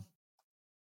mcdonalds.com.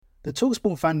 The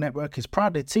TalkSport Fan Network is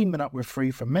proudly teaming up with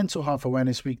Free for Mental Health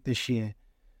Awareness Week this year.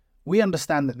 We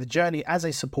understand that the journey as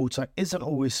a supporter isn't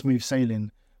always smooth sailing,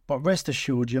 but rest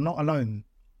assured you're not alone.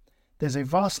 There's a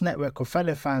vast network of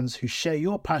fellow fans who share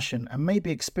your passion and may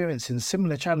be experiencing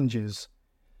similar challenges.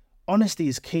 Honesty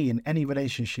is key in any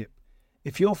relationship.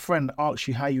 If your friend asks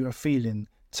you how you are feeling,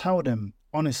 tell them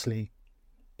honestly.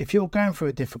 If you're going through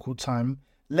a difficult time,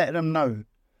 let them know.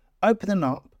 Opening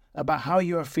up about how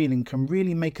you are feeling can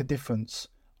really make a difference.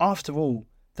 After all,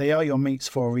 they are your mates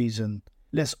for a reason.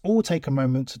 Let's all take a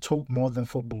moment to talk more than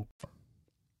football.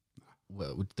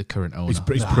 Well, with the current owner, He's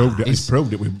proved it. He's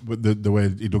proved it with the way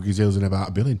he dug his heels in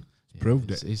about Billing. He's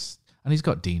proved it. And he's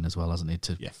got Dean as well, hasn't he,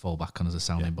 to fall back on as a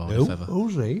sounding board Who? if ever.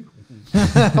 Who's he?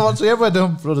 What's he ever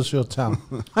done for Huddersfield Town?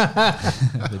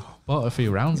 They bought a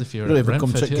few rounds if you're He'll at even come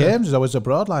Brentford. to games. He's always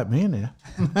abroad like me, isn't he?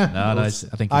 No, I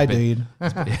think Hi, he's been, Dean.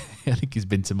 I think he's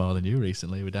been to more than you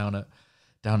recently. He was down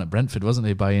at Brentford, wasn't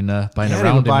he, buying Yeah, around he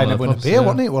was in buying one of the everyone a pubs, beer,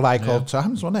 wasn't it? Well, like old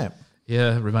times, wasn't it?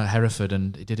 Yeah, remember Hereford,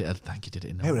 and he did it. I think he did it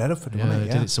in. Yeah, with Hereford, yeah, wasn't it?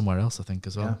 he did it somewhere else, I think,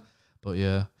 as well. Yeah. But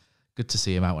yeah, good to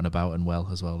see him out and about and well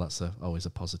as well. That's always a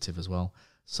positive as well.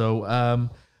 So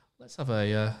let's have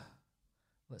a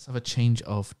change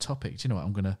of topic. Do you know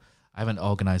what I haven't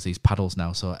organised these paddles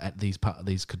now, so these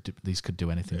could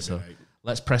do anything. Yeah, so right.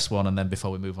 let's press one, and then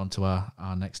before we move on to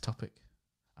our next topic,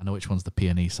 I know which one's the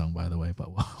P&E song, by the way, but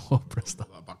we'll press that.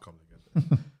 Back on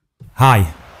again.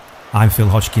 Hi, I'm Phil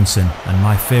Hodgkinson, and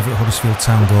my favourite Huddersfield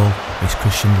Town goal is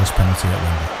Chris Schindler's penalty at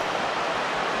Wembley.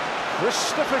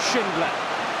 Christopher Schindler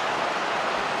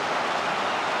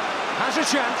has a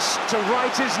chance to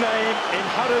write his name in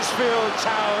Huddersfield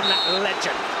Town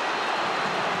legend.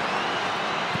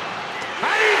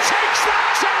 And he takes that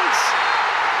chance!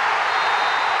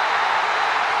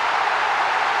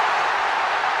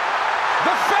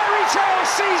 The fairy tale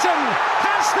season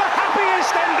has the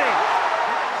happiest ending!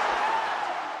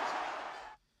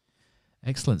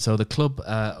 Excellent. So the club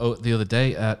the other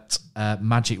day at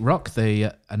Magic Rock,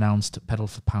 they announced Pedal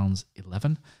for Pounds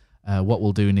 11. What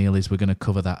we'll do, Neil, is we're going to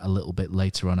cover that a little bit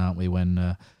later on, aren't we,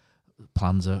 when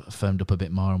plans are firmed up a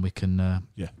bit more and we can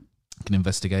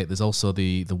investigate. There's also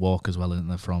the walk as well, isn't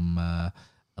there, from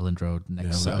Elland Road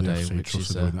next Saturday, which is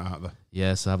so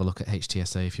have a look at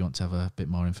HTSA if you want to have a bit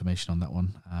more information on that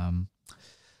one.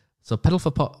 So Pedal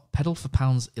for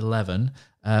Pounds 11.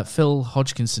 Phil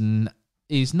Hodgkinson.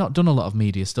 He's not done a lot of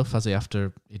media stuff, has he,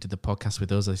 after he did the podcast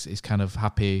with us? He's kind of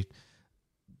happy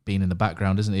being in the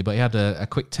background, isn't he? But he had a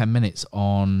quick 10 minutes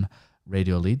on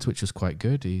Radio Leeds, which was quite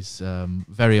good. He's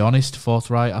very honest,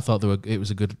 forthright. I thought it was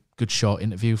a good short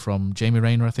interview from Jamie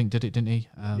Rayner, I think, didn't he?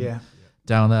 Yeah.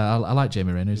 Down there. I like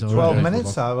Jamie Rayner. He's 12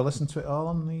 minutes, I will listen to it all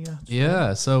on the...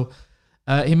 yeah, so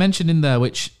he mentioned in there,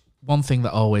 which one thing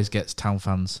that always gets Town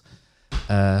fans...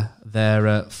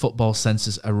 their football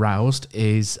senses aroused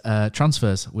is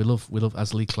transfers. We love,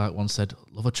 as Lee Clark once said,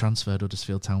 love a transfer,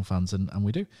 Huddersfield Town fans, and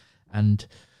we do. And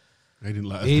he didn't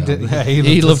let us down.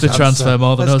 He loved the transfer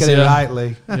more than Let's us. get it right,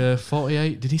 Lee. Yeah,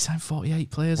 48. Did he sign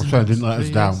 48 players? He didn't let us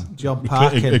down. John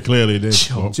Parkin. He clearly did.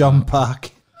 John Park.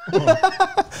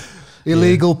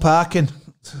 Illegal parking.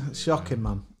 Shocking,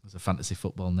 man. There's a fantasy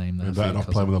football name there. We better not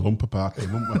play with a lumper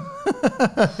parking, wouldn't we?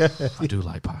 I do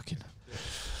like parking.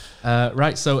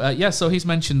 Right, so he's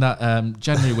mentioned that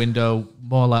January window,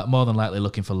 more than likely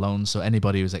looking for loans. So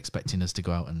anybody who's expecting us to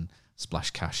go out and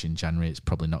splash cash in January, it's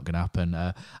probably not going to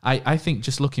happen. I think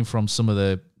just looking from some of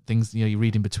the things, you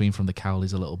read in between from the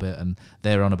Cowleys a little bit, and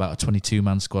they're on about a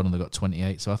 22-man squad and they've got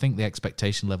 28. So I think the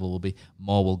expectation level will be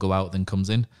more will go out than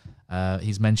comes in.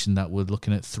 He's mentioned that we're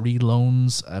looking at 3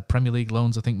 loans, Premier League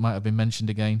loans, I think might have been mentioned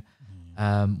again,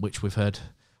 which we heard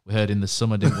in the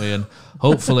summer, didn't we? And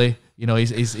hopefully,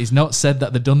 he's not said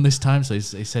that they're done this time, so he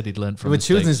said he'd learned from. We're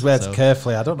choosing his words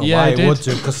carefully. I don't know why he would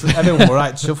do, because everyone were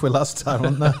right chuffed with last time,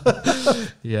 weren't they?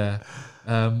 Yeah.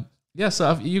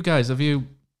 So you guys,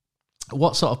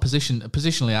 what sort of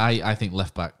positionally? I think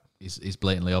left back is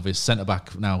blatantly obvious. Centre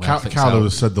back now. Carlo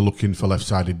has said they're looking for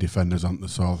left-sided defenders, aren't they?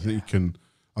 So I think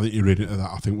you're reading into that.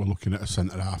 I think we're looking at a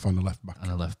centre half and a left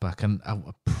back. And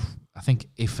I think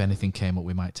if anything came up,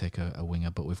 we might take a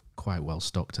winger, but we've quite well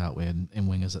stocked out in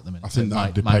wingers at the minute. I think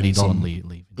that depends on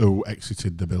who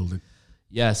exited the building.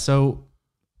 Yeah, so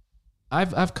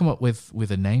I've come up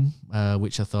with a name,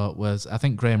 which I thought was, I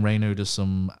think Graham Rayner does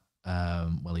some,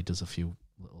 he does a few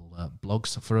little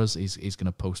blogs for us. He's going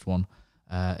to post one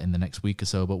in the next week or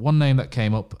so. But one name that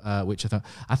came up, which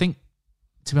I think,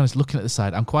 to be honest, looking at the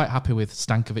side, I'm quite happy with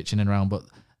Stankovic in and around, but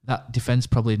that defence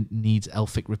probably needs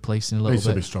Elphick replacing a little bit. Needs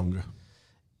to be stronger.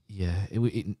 Yeah,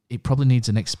 it probably needs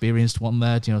an experienced one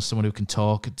there. You know, someone who can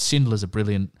talk. Schindler's a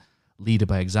brilliant leader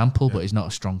by example, but he's not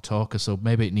a strong talker. So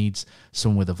maybe it needs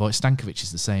someone with a voice. Stankovic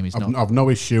is the same. I've no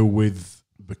issue with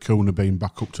Bacuna being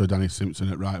back up to Danny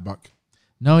Simpson at right back.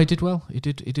 No, he did well. He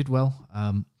did well.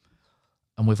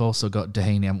 And we've also got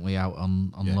Dehaney, haven't we, out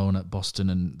on loan at Boston,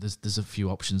 and there's a few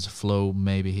options. Flo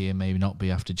maybe here, maybe not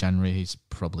be after January. He's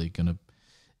probably gonna.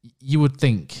 You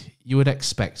would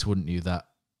expect, wouldn't you, that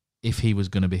if he was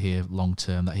going to be here long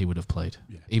term, that he would have played,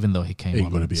 even though he came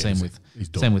on. Same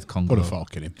with Congo. Put a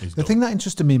fork in him. The thing that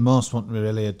interested me most,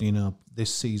 really,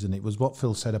 this season, it was what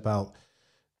Phil said about.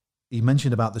 He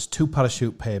mentioned about there's 2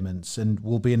 parachute payments, and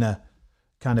we'll be in a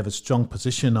kind of a strong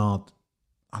position, or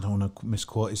I don't want to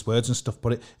misquote his words and stuff,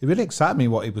 but it really excited me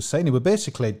what he was saying. He was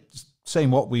basically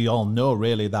saying what we all know,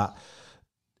 really, that.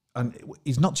 And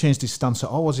he's not changed his stance at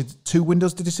all. Was it 2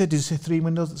 windows, did he say? Did he say 3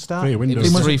 windows at the start? 3 windows.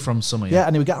 It was 3 from summer, yeah.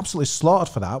 And he would get absolutely slaughtered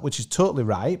for that, which is totally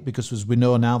right, because as we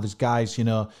know now, there's guys,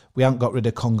 we haven't got rid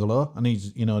of Congolo, and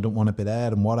he's, don't want to be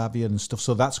there and what have you and stuff.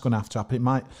 So that's going to have to happen. It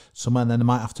might, somewhere, and then there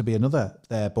might have to be another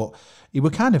there. But he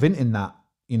was kind of hinting that,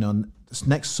 this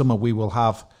next summer we will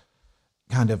have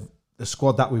kind of the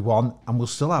squad that we want, and we'll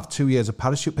still have 2 years of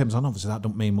parachute payments. And obviously that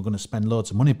don't mean we're going to spend loads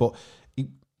of money, but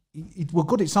it was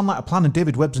good. It sounded like a plan, and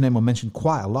David Webb's name was mentioned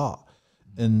quite a lot.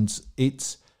 And he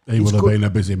would have been a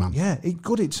busy man. Yeah,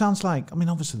 it sounds like,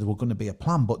 obviously there were going to be a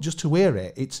plan, but just to hear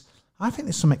it, I think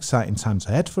there's some exciting times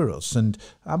ahead for us. And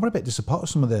I'm a bit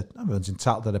disappointed with everyone's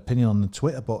entitled to their opinion on the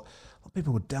Twitter, but a lot of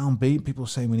people were downbeat. People were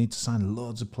saying we need to sign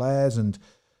loads of players and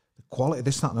the quality,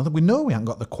 this, that, and other. We know we haven't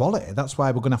got the quality. That's why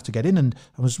we're going to have to get in. And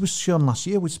I was shown last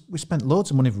year, we spent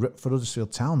loads of money for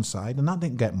Huddersfield Town side, and that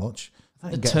didn't get much.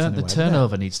 The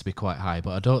turnover needs to be quite high, but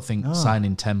I don't think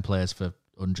signing 10 players for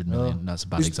 100 million, that's a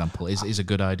bad example, is a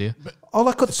good idea.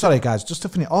 Sorry guys, just to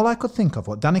finish, all I could think of,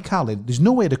 what Danny Carlin, there's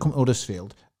no way to come to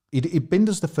Huddersfield. He binned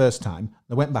us the first time,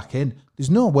 they went back in. There's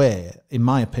no way, in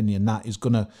my opinion, that he's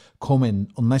going to come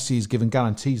in unless he's given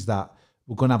guarantees that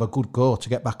we're going to have a good go to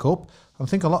get back up. I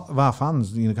think a lot of our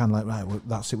fans, kind of like, right, well,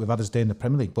 that's it, we've had his day in the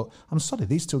Premier League. But I'm sorry,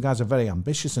 these 2 guys are very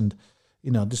ambitious, and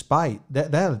despite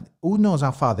they're who knows how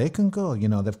far they can go.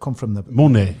 They've come from the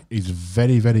money is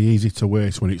very, very easy to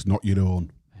waste when it's not your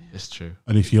own. It's true.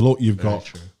 And if you look, you've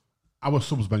got our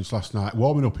subs bench last night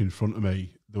warming up in front of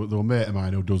me. There was a mate of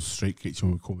mine who does street kitchen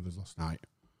when we come with us last night,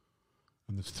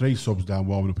 and there's 3 subs down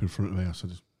warming up in front of me. I said,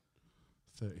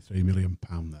 "There's £33 million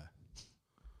there,"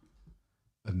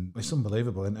 and it's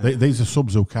unbelievable, isn't it? These are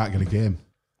subs who can't get a game,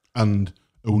 and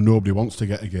who nobody wants to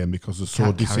get a game because they're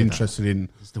so disinterested in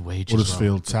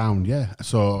Huddersfield Town. Yeah.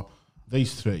 So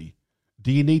these 3,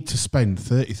 do you need to spend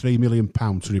 £33 million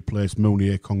to replace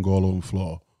Mounier, Congolo and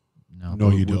Flo?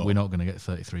 No, you don't. We're not going to get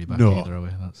 33 back either, are we?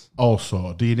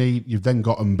 Also, you've then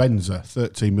got Mbenza,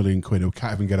 13 million quid, who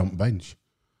can't even get on the bench.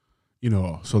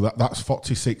 So that's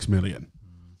 46 million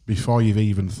before you've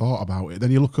even thought about it.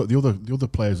 Then you look at the other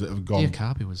players that have gone.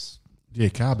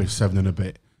 Diakabi's 7 and a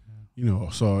bit.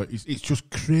 So it's just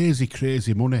crazy,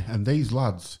 crazy money. And these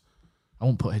lads... I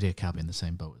won't put Diakabi in the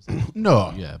same boat as them.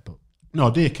 No. Yeah, but... No,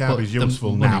 Diakabi is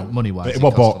useful now. Money-wise.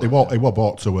 But he was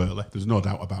bought too early. There's no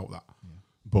doubt about that. Yeah.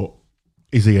 But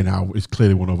he's here now. He's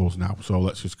clearly one of us now. So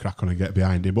let's just crack on and get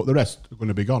behind him. But the rest are going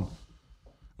to be gone.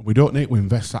 And we don't need to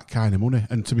invest that kind of money.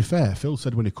 And to be fair, Phil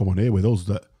said when he come on here with us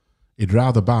that he'd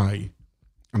rather buy...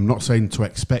 I'm not saying to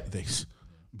expect this,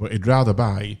 but he'd rather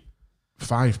buy...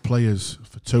 5 players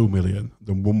for 2 million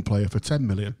than 1 player for 10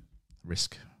 million.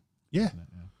 Risk. Yeah.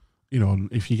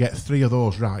 If you get 3 of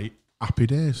those right, happy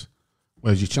days.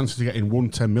 Whereas your chances of getting 1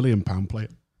 £10 million player,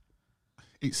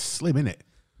 it's slim, innit?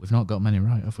 We've not got many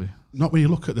right, have we? Not when you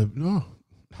look at the... No.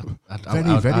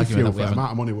 Very few for the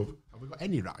amount of money. Have we got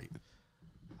any right?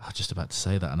 I was just about to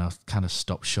say that, and I kind of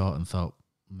stopped short and thought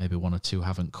maybe 1 or 2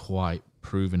 haven't quite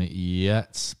proven it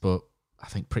yet, but I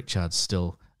think Pritchard's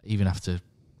still, even after...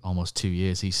 almost 2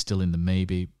 years, he's still in the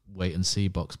maybe wait and see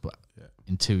box, but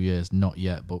in 2 years, not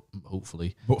yet, but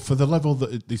hopefully. But for the level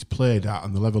that he's played at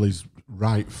and the level he's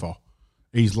right for,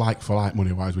 he's like for like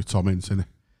money wise with Tom Ince, isn't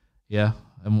he? Yeah,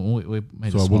 and we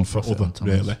made so a small one for profit other, on Tom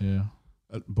really. Yeah.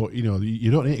 But you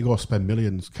don't need to go spend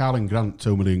millions. Carlin Grant,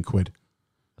 £2 million.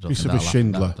 Christopher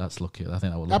Schindler. That's lucky. I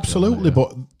think that would absolutely,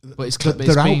 but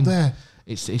they're out there.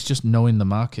 It's just knowing the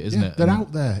market, isn't it? They're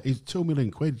out there. He's £2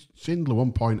 million. Schindler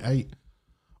 1.8.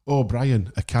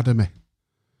 O'Brien Academy.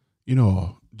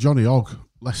 Johnny Ogg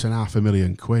less than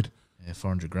 £500,000. Yeah,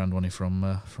 400 grand money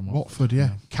from Watford.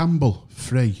 Yeah. Campbell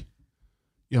free.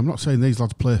 Yeah, I'm not saying these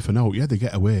lads play for no. Yeah, they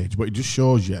get a wage, but it just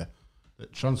shows you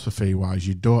that transfer fee wise,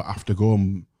 you don't have to go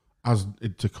and, as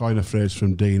to coin a phrase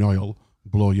from Dean Oil,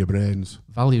 blow your brains.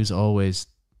 Value's always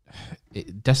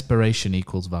desperation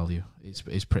equals value.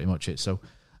 Is pretty much it. So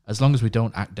as long as we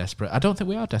don't act desperate, I don't think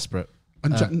we are desperate.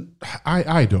 And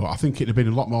I don't. I think it'd have been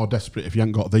a lot more desperate if you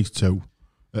hadn't got these two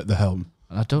at the helm.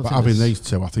 And I don't. But think having these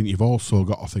two, I think you've also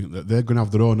got to think that they're going to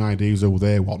have their own ideas of who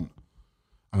they want.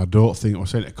 And I don't think, I was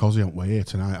saying to Cozzy on way here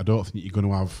tonight, I don't think you're going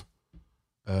to have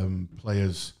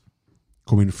players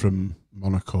coming from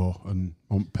Monaco and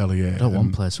Montpellier. I don't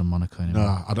want players from Monaco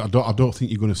anymore. No, I don't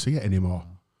think you're going to see it anymore.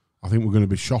 I think we're going to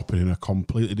be shopping in a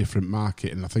completely different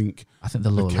market, and I think the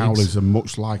Cowleys are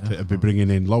much likely to be bringing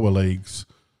in lower leagues,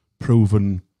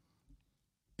 proven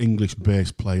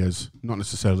English-based players, not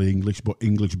necessarily English, but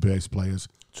English-based players.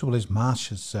 Trouble is, Marsh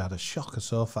has had a shocker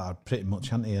so far, pretty much,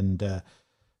 hasn't he? And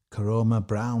Karoma,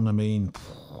 Brown, I mean,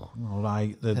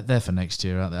 they're there for next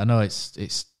year, aren't they? I know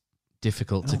it's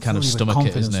difficult to kind of stomach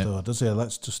it, isn't it? Though, does he?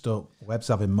 Let's just hope Webb's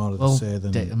having more of the say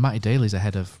than... Matty Daly's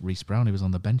ahead of Reece Brown. He was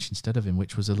on the bench instead of him,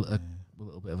 which was a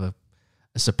little bit of a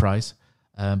surprise.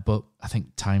 But I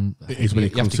think time... It's when you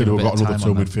consider we've got another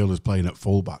two midfielders playing at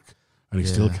full-back and he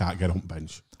still can't get on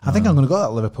bench. I think I'm going to go to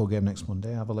that Liverpool game next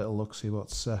Monday, have a little look, see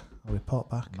what's... I'll report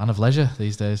back. Man of leisure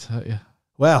these days, aren't you?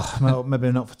 Well,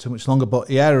 maybe not for too much longer,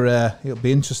 but yeah, it'll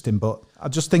be interesting. But I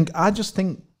just think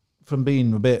from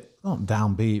being a bit not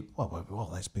downbeat, well,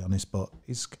 let's be honest, but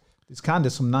it's kind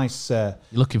of some nice. You're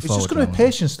looking forward. It's just going to be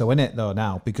patience, though, isn't it? Though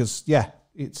now, because they're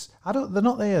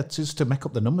not there just to make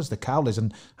up the numbers, the Cowleys,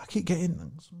 and I keep getting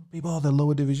some people the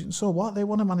lower division. So what they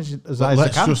want to manage it as high as they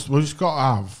can. We've just got to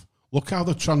have look how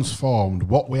they've transformed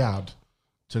what we had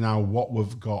to now what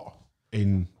we've got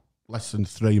in less than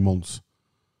 3 months.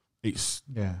 It's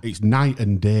night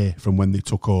and day from when they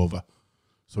took over.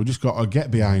 So we just got to get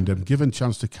behind them, give them a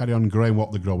chance to carry on growing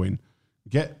what they're growing.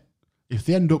 If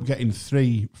they end up getting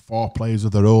 3-4 players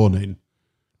of their own in,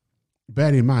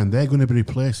 bear in mind they're going to be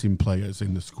replacing players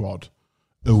in the squad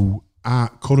who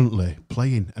aren't currently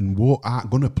playing and aren't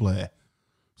going to play.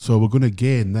 So we're going to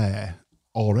gain there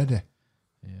already.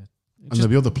 Yeah. And there'll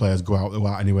be other players go out who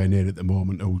aren't anywhere near at the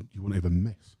moment who you won't even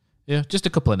miss. Yeah, just a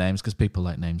couple of names because people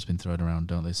like names being thrown around,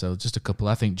 don't they? So just a couple.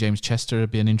 I think James Chester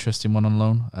would be an interesting one on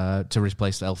loan to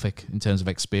replace Elphick in terms of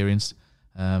experience,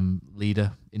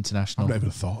 leader, international. I've not even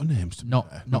thought of names.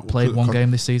 Not played one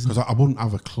game this season because I wouldn't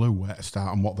have a clue where to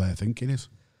start and what their thinking is.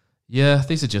 Yeah,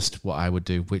 these are just what I would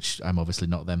do, which I'm obviously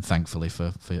not them, thankfully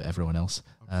for everyone else.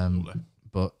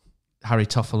 But Harry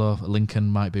Toffolo, Lincoln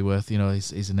might be worth.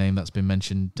 He's a name that's been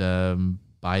mentioned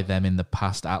by them in the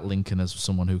past at Lincoln as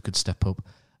someone who could step up.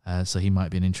 So he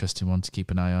might be an interesting one to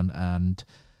keep an eye on, and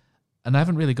I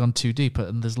haven't really gone too deep.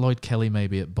 And there's Lloyd Kelly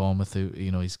maybe at Bournemouth, who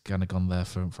he's kind of gone there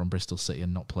from Bristol City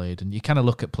and not played. And you kind of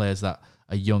look at players that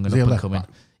are young and up and coming.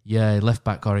 Yeah, left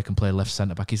back, or he can play left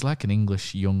centre back. He's like an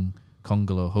English young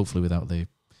Congolo, hopefully without the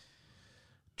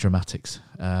dramatics.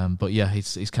 But yeah,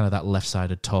 he's kind of that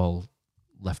left-sided tall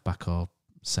left back or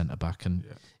centre back, and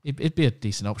it'd be a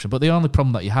decent option. But the only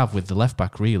problem that you have with the left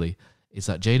back really is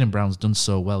that Jayden Brown's done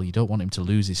so well, you don't want him to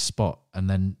lose his spot, and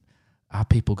then are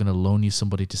people going to loan you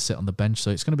somebody to sit on the bench?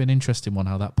 So it's going to be an interesting one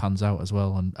how that pans out as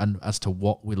well, and as to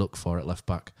what we look for at left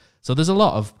back. So there's a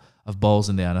lot of balls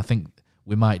in there, and I think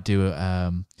we might do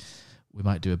a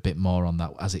bit more on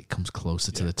that as it comes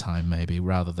closer to the time, maybe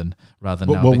rather than now.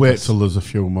 We'll wait till there's a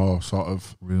few more sort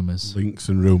of rumours, links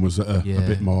and rumours that are a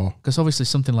bit more. Because obviously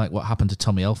something like what happened to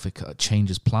Tommy Elphick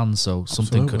changes plans, so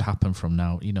something could happen from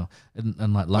now,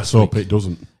 and like last week. Let's hope it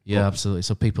doesn't. Yeah, absolutely.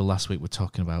 So people last week were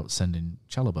talking about sending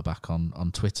Chalobah back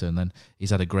on Twitter, and then he's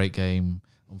had a great game.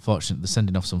 Unfortunate, the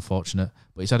sending off's unfortunate,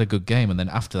 but he's had a good game, and then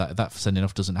after that sending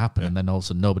off doesn't happen, and then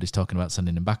also nobody's talking about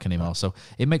sending him back anymore. So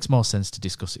it makes more sense to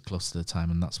discuss it close to the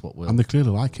time, and that's what we'll. And they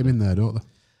clearly like him in there, don't they?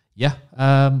 Yeah,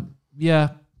 yeah.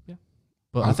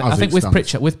 But I think with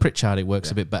Pritchard it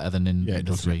works a bit better than in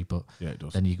the three. But it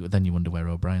does. Then you wonder where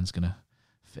O'Brien's going to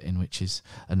fit in, which is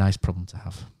a nice problem to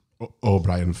have.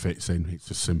 O'Brien fits in. It's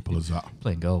as simple as that.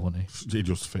 Playing goal, won't he? He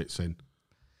just fits in.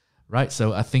 Right,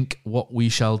 so I think what we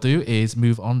shall do is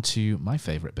move on to my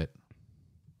favourite bit.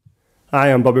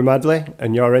 Hi, I'm Bobby Madley,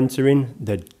 and you're entering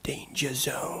the Danger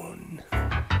Zone.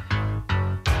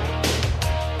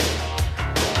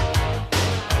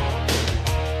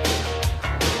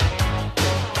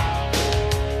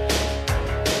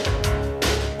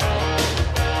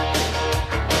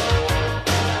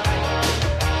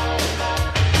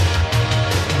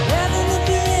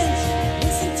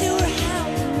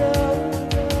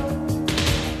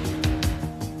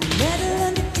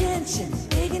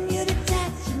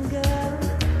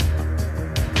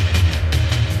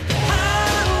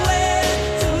 Highway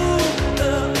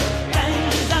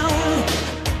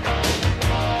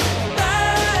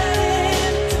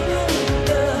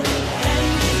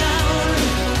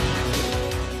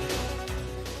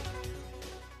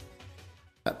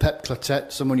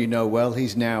Clotet, someone you know well,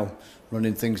 he's now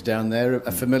running things down there.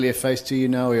 A familiar face to you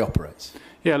now, he operates?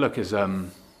 Yeah, look, as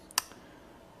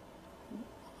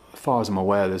far as I'm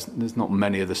aware, there's not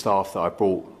many of the staff that I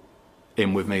brought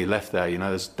in with me left there. You know,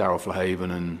 there's Darryl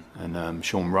Flahaven and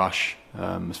Sean Rush.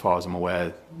 As far as I'm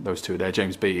aware, those two are there.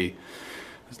 James Beattie,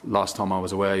 last time I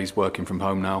was aware, he's working from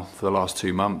home now for the last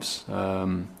 2 months.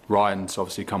 Ryan's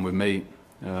obviously come with me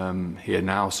here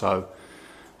now, so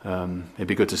it'd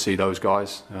be good to see those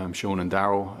guys, Sean and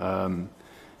Darryl.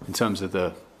 In terms of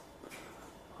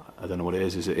I don't know what it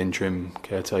is it interim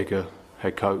caretaker,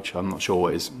 head coach? I'm not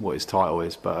sure what his title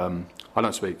is, but I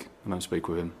don't speak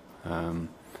with him.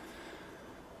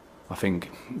 I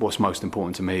think what's most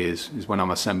important to me is when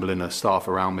I'm assembling a staff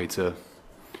around me to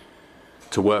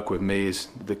work with me, is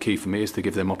the key for me is to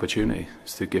give them opportunity,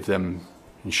 is to give them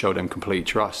and show them complete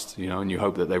trust, you know, and you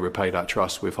hope that they repay that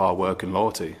trust with hard work and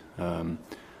loyalty.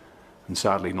 And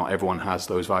sadly, not everyone has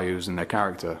those values in their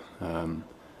character.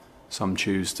 Some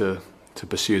choose to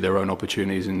pursue their own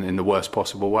opportunities in the worst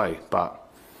possible way. But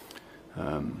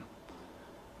I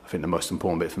think the most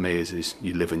important bit for me is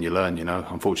you live and you learn, you know.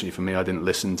 Unfortunately for me, I didn't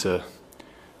listen to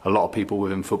a lot of people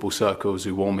within football circles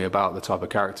who warned me about the type of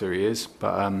character he is.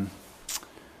 But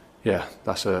yeah,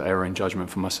 that's an error in judgment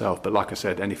for myself. But like I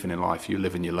said, anything in life, you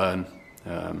live and you learn.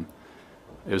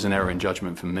 It was an error in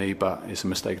judgment for me, but it's a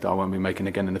mistake that I won't be making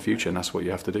again in the future, and that's what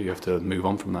you have to do. You have to move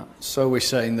on from that. So we're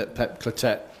saying that Pep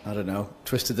Clotet, I don't know,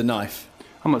 twisted the knife?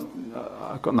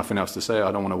 I've got nothing else to say.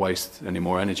 I don't want to waste any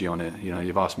more energy on it. You know,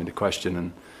 you've asked me the question,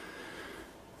 and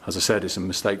as I said, it's a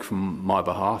mistake from my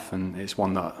behalf, and it's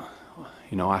one that,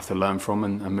 you know, I have to learn from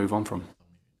and move on from.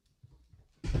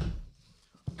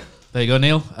 There you go,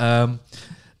 Neil.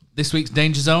 This week's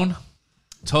Danger Zone.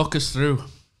 Talk us through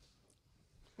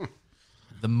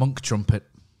the monk trumpet.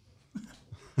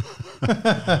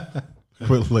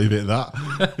 We'll leave it at that.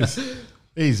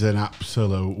 He's an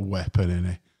absolute weapon, isn't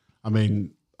he? I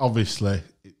mean, obviously,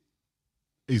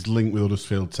 his link with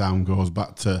Huddersfield Town goes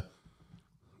back to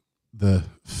the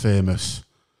famous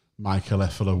Michael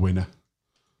Effler winner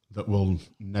that will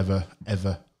never,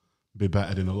 ever be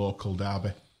bettered in a local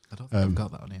derby. I don't think I've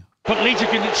got that on here. But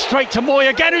Leitingen it straight to Moy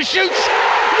again, who shoots.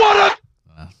 What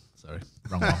a... Sorry,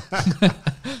 wrong one.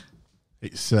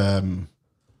 It's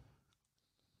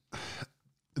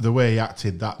the way he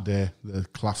acted that day, the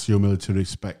class, humility,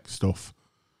 respect stuff.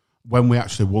 When we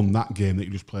actually won that game that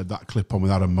you just played that clip on with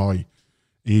Adam Moy,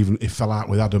 he fell out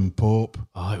with Adam Pope.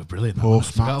 Oh, it was brilliant.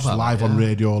 Post-match, live on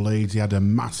Radio Leeds. He had a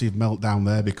massive meltdown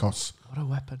there because what a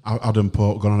weapon. Adam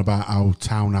Pope gone on about how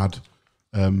Town had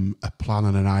a plan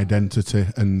and an identity,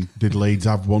 and did Leeds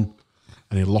have one?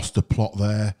 And he lost the plot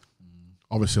there.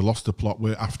 Obviously lost the plot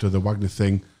after the Wagner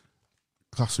thing.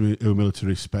 Class, humility,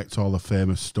 respect, all the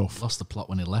famous stuff. Lost the plot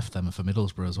when he left them for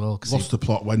Middlesbrough as well. Lost the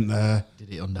plot, went there. Did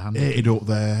it underhanded. Hated up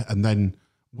there. And then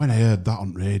when I heard that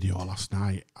on radio last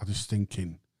night, I was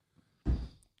thinking,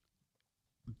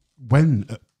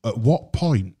 at what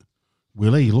point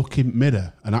will he look in the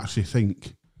mirror and actually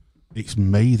think it's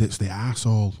me that's the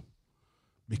arsehole?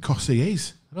 Because he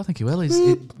is. I don't think he will.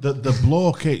 The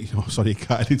bloke... sorry, you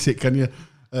can't edit it, can you?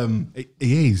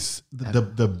 He is.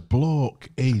 The bloke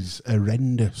is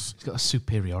horrendous. He's got a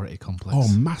superiority complex. Oh,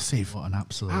 massive. What an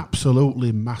absolute...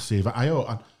 Absolutely massive.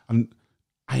 I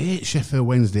hate Sheffield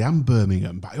Wednesday and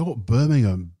Birmingham, but I hope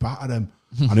Birmingham batter them.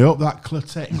 And I hope that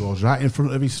Clotet goes right in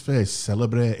front of his face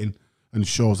celebrating and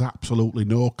shows absolutely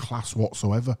no class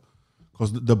whatsoever.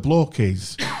 Because the bloke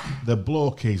is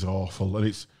awful. And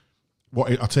it's...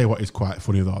 I'll tell you what is quite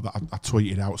funny, though, that I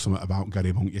tweeted out something about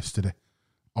Gary Monk yesterday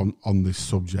on this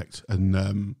subject, and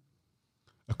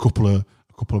a couple of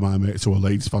my mates who are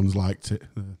Leeds fans liked it.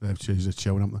 They've changed the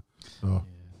tune, haven't they? So.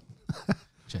 Yeah.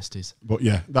 Chesties. But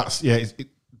yeah, that's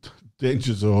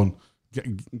Danger Zone.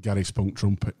 Gary Spunk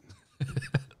trumpet.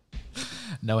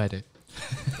 No edit.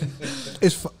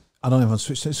 I don't even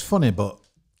switch. It's funny, but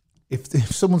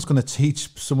if someone's going to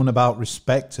teach someone about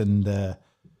respect and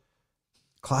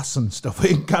class and stuff,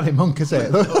 Gary Monk, is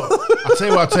it? I'll tell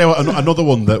you what, another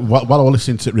one that while I was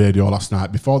listening to radio last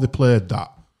night, before they played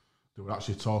that, they were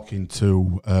actually talking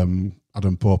to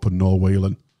Adam Pope and Noel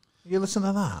Whelan. You listen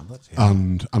to that?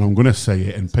 And I'm going to say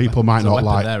it, and people might not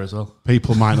like there as well.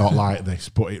 People might not like this,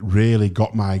 but it really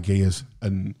got my gears.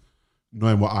 And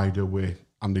knowing what I do with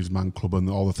Andy's Man Club and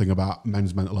all the thing about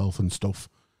men's mental health and stuff,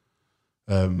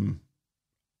 Noel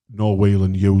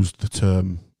Whelan used the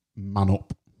term "man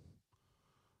up"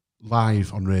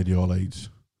 live on Radio Leeds.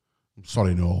 I'm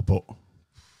sorry, no, but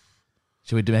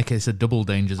should we make it a double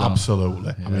Danger Zone?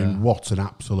 Absolutely. Yeah. I mean, what an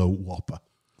absolute whopper.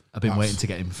 I've been waiting to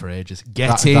get him for ages.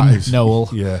 Get him, Noel.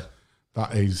 Yeah.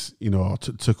 That is,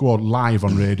 to go live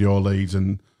on Radio Leeds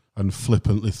and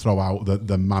flippantly throw out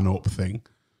the man up thing.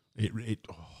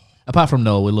 Apart from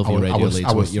Noel, we love you, Radio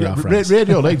Leeds. You're our friends.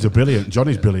 Radio Leeds are brilliant.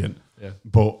 Johnny's brilliant. Yeah.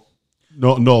 But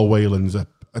Noel Whelan's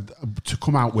to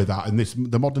come out with that in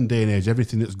the modern day and age,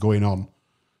 everything that's going on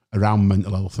around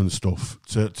mental health and stuff,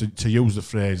 to use the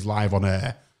phrase live on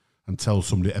air and tell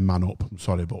somebody to man up. I'm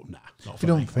sorry, but nah. If you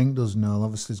don't think, does Noel?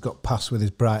 Obviously, he's got past with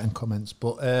his Brighton comments.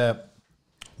 But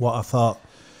what I thought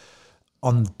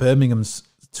on Birmingham's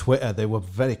Twitter, they were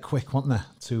very quick, weren't they,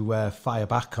 to fire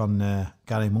back on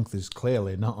Gary Monk. There's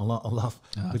clearly not a lot of love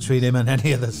between him and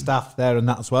any of the staff there and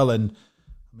that as well. And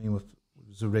I mean, it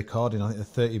was a recording, I think,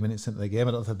 30 minutes into the game.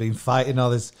 I don't know if they've been fighting or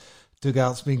there's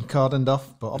dugouts being cordoned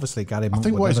off. But obviously, Gary Monk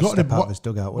would never step out of his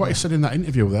dugout. What he said in that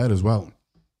interview there as well,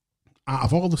 out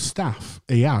of all the staff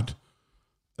he had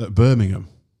at Birmingham,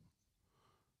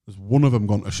 there's one of them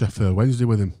gone to Sheffield Wednesday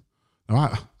with him.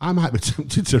 Now, I might be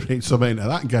tempted to read something into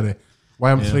that, Gary. Why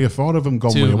haven't 3 or 4 of them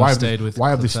gone with him? Why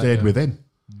have they stayed with him?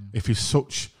 If he's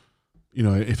such,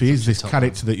 if he is this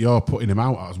character that you're putting him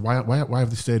out as, why have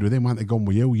they stayed with him? Why haven't they gone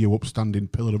with you upstanding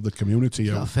pillar of the community?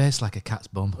 He's got a face like a cat's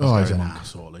bum. Oh, he's an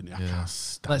asshole, isn't he?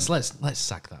 Let's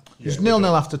sack that. It's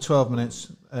 0-0 after 12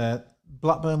 minutes.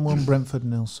 Blackburn 1, Brentford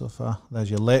 0 so far. There's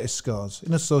your latest scores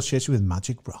in association with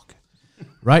Magic Rock.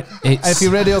 Right. If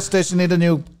your radio station need a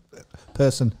new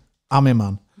person, I'm your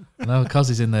man. No, because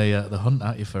he's in the hunt,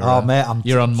 aren't you? For mate,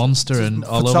 you're on Monster and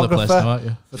all over the place now, aren't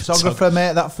you? Photographer,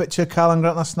 mate. That picture, Callan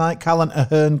Grant last night. Callan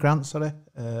Ahern Grant, sorry.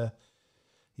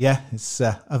 It's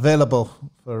available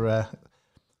for a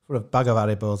bag of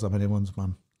Haribos on anyone's,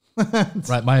 man.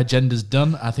 Right, my agenda's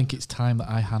done. I think it's time that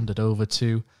I hand it over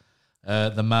to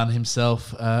the man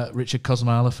himself, Richard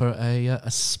Kosmala, for a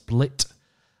split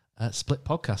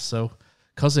podcast. So,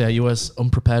 Cozzy, are you as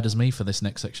unprepared as me for this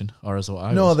next section, or as what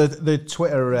I was? No, the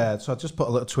Twitter. So I just put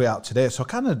a little tweet out today. So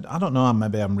I don't know.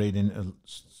 Maybe I'm reading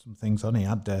some things on. He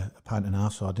had a pint and a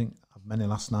half, so I didn't have many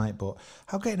last night. But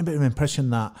I'm getting a bit of an impression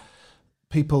that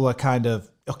people are kind of,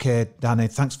 okay, Danny,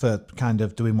 thanks for kind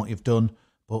of doing what you've done,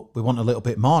 but we want a little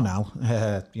bit more now.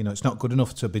 It's not good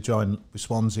enough to be joined with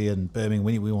Swansea and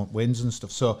Birmingham. We want wins and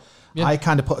stuff. So I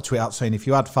kind of put a tweet out saying, if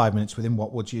you had 5 minutes with him,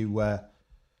 what would you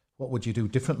do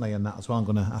differently in that as well? I'm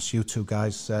going to ask you two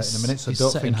guys in a minute. So he's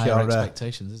don't setting think higher you're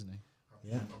expectations, isn't he?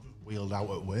 Yeah. Wheeled out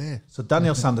at where? So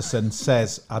Daniel Sanderson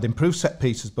says, I'd improve set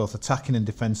pieces both attacking and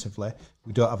defensively.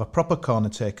 We don't have a proper corner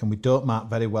take and we don't mark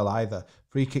very well either.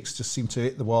 Free kicks just seem to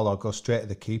hit the wall or go straight to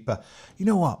the keeper. You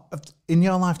know what? In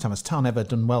your lifetime, has Town ever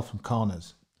done well from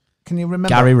corners? Can you remember?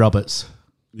 Gary Roberts.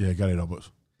 Yeah, Gary Roberts.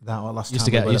 That last used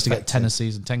time to get 10 a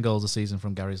season, 10 goals a season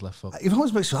from Gary's left foot. You've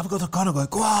always makes sure I've got the corner going,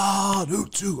 go on,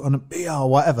 Utu, on a beer or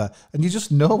whatever, and you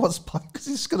just know what's playing because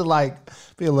it's going to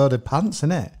be a load of pants,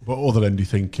 isn't it? But other end, you're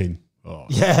thinking, little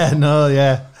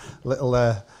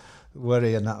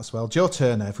worry in that as well. Joe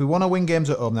Turner, if we want to win games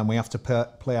at home, then we have to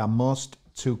play our most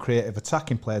two creative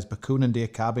attacking players, Bakun and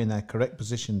Diakabi, in their correct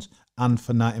positions and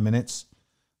for 90 minutes.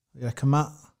 You reckon, Matt?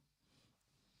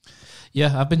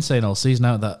 Yeah, I've been saying all season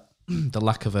now that the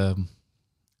lack of a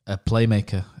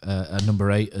playmaker, a number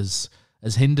 8, has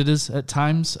hindered us at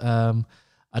times. I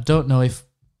don't know if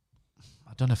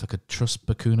I could trust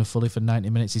Bakuna fully for 90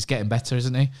 minutes. He's getting better,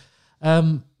 isn't he?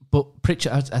 But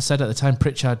Pritchard, I said at the time,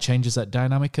 Pritchard changes that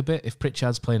dynamic a bit. If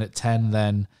Pritchard's playing at 10,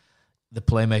 then the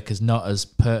playmaker's not as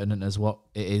pertinent as what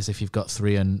it is if you've got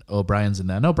 3 and O'Brien's in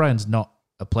there. And O'Brien's not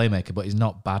a playmaker, but he's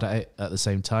not bad at it at the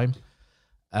same time.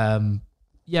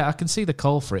 I can see the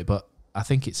call for it, but I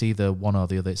think it's either one or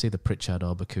the other. It's either Pritchard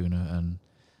or Bakuna, and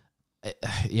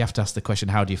you have to ask the question: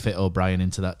 how do you fit O'Brien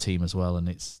into that team as well? And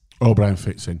it's O'Brien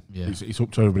fits in. Yeah, it's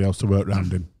up to everybody else to work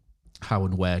around him. How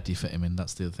and where do you fit him in?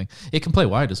 That's the other thing. He can play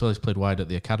wide as well. He's played wide at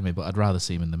the academy, but I'd rather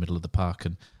see him in the middle of the park.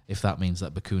 And if that means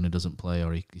that Bakuna doesn't play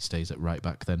or he stays at right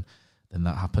back, then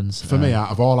that happens. For me,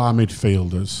 out of all our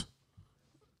midfielders,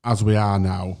 as we are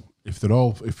now,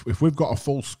 if we've got a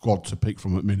full squad to pick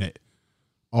from at minute,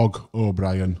 Og,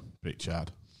 O'Brien,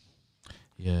 Pritchard.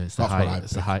 Yeah, it's the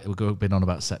height. We've been on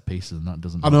about set pieces, and that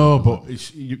doesn't. I know,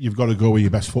 but you've got to go with your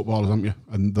best footballers, haven't you?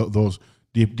 And those,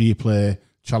 do you play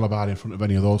Chalobah in front of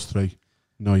any of those 3?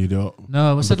 No, you don't.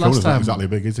 No, I said last time. Exactly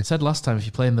big, is he? I said last time if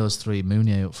you're playing those 3,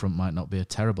 Mounier up front might not be a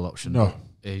terrible option. No,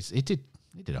 he did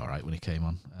all right when he came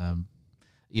on.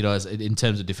 As in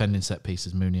terms of defending set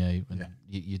pieces, Mounier,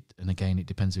 and again it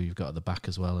depends who you've got at the back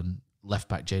as well. And left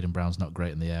back Jayden Brown's not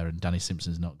great in the air, and Danny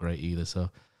Simpson's not great either.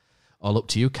 So, all up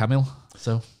to you, Camille.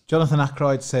 So, Jonathan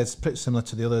Ackroyd says, pretty similar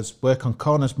to the others, work on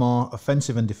corners more,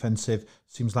 offensive and defensive.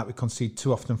 Seems like we concede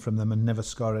too often from them and never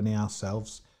score any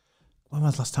ourselves. When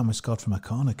was the last time we scored from a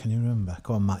corner? Can you remember?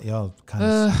 Go on, Matt. You're kind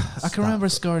of. I can remember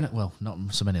scoring. Well, not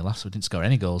so many last. We didn't score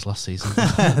any goals last season.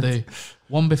 The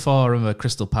one before, I remember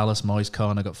Crystal Palace, Moyes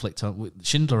corner got flicked on.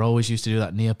 Schindler always used to do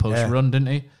that near post run, didn't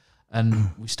he?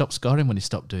 And we stopped scoring when he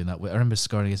stopped doing that. I remember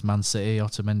scoring against Man City,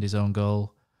 Otamendi's own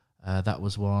goal. That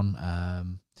was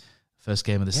one. First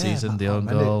game of the season, the own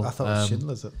goal. I thought it was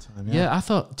Schindler's at the time. Yeah, I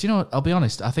thought. Do you know what? I'll be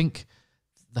honest. I think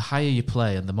the higher you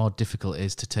play and the more difficult it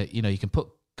is to take. You can put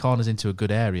corners into a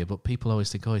good area, but people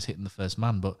always think, he's hitting the first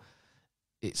man, but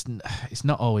it's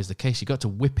not always the case. You got to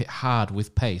whip it hard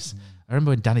with pace. I remember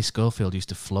when Danny Schofield used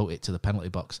to float it to the penalty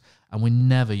box, and we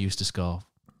never used to score.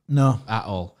 No, at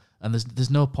all. And there's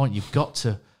no point. You've got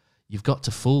to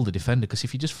fool the defender, because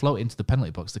if you just float it into the penalty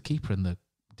box, the keeper and the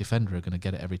defender are going to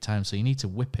get it every time. So you need to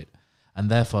whip it, and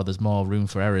therefore there's more room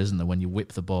for error, isn't there, when you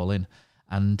whip the ball in?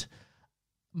 And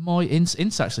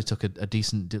Ince actually took a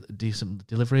decent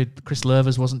delivery. Chris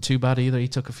Lervers wasn't too bad either. He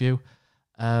took a few.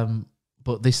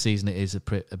 But this season it is a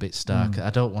bit stark. I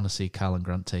don't want to see Carl and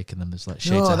Grant taking them. There's like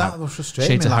shades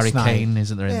of Harry Kane,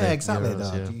 isn't there? Yeah, exactly.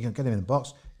 Euros, you can get him in the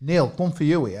box. Neil, one for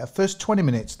you here. First 20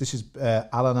 minutes, this is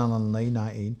Alan Lee,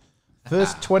 19.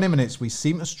 First 20 minutes, we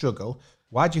seem to struggle.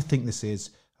 Why do you think this is?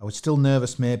 Are we still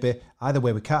nervous, maybe? Either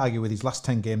way, we can't argue with these last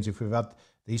 10 games. If we've had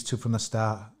these two from the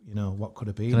start, what could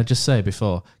have been? Can I just say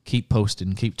before, keep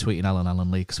posting, keep tweeting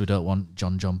Alan Lee, because we don't want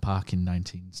John Park in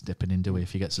 19 stepping in, do we,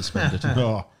 if he gets suspended?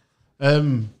 No.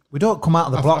 We don't come out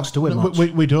of the blocks, do we? No,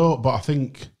 we don't, but I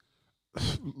think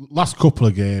last couple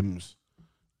of games,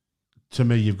 to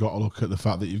me, you've got to look at the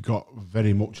fact that you've got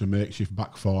very much a makeshift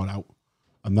back four out,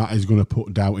 and that is going to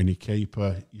put doubt in your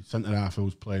keeper, your centre half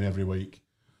who's playing every week,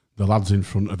 the lads in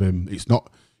front of him. It's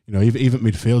not, even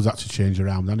midfield's had to change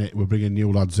around, hasn't it? We're bringing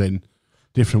new lads in,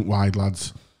 different wide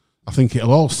lads. I think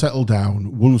it'll all settle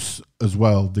down once, as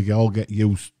well, they all get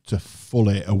used to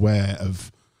fully aware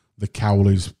of the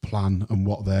Cowleys' plan and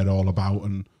what they're all about,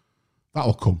 and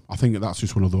that'll come. I think that's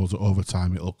just one of those that over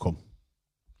time it'll come.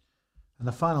 And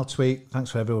the final tweet,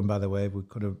 thanks for everyone, by the way, we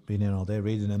could have been here all day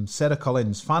reading them. Sarah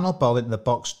Collins, final ball into the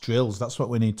box drills, that's what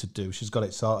we need to do. She's got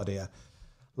it sorted here.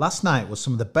 Last night was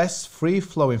some of the best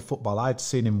free-flowing football I'd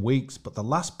seen in weeks, but the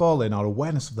last ball in, our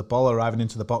awareness of the ball arriving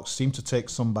into the box, seemed to take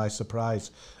some by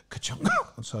surprise.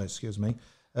 I'm sorry, excuse me.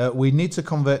 We need to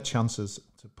convert chances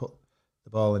to put the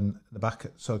ball in the back,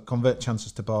 so convert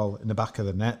chances to ball in the back of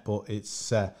the net, but it's...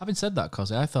 Having said that,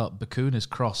 Cosy, I thought Bakuna's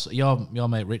cross, your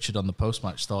mate Richard on the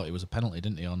post-match thought it was a penalty,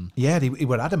 didn't he? Yeah, he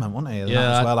were adamant, wasn't he?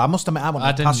 Yeah, as well. I must admit, I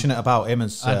wasn't passionate about him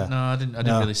as... I didn't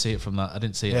really see it from that. I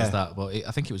didn't see it as that, but I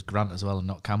think it was Grant as well and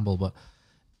not Campbell, but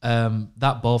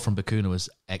that ball from Bakuna was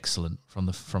excellent from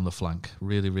the flank,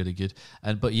 really, really good.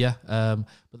 But the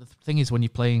thing is, when you're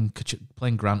playing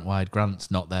Grant wide,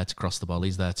 Grant's not there to cross the ball.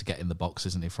 He's there to get in the box,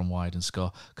 isn't he, from wide and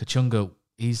score. Kachunga,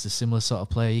 he's a similar sort of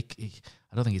player.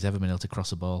 I don't think he's ever been able to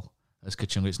cross a ball as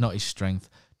Kachunga. It's not his strength.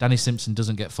 Danny Simpson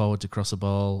doesn't get forward to cross a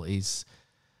ball.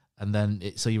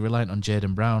 So you're reliant on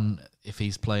Jayden Brown if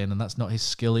he's playing, and that's not his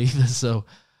skill either. So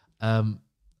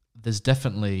there's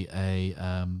definitely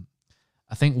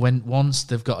I think once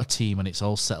they've got a team and it's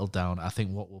all settled down, I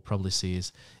think what we'll probably see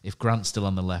is, if Grant's still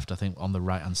on the left, I think on the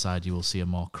right-hand side you will see a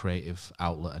more creative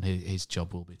outlet, and his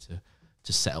job will be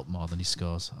to set up more than he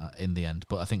scores in the end.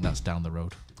 But I think that's down the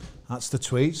road. That's the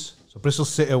tweets. So Bristol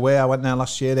City away, I went there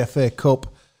last year, the FA Cup.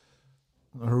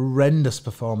 A horrendous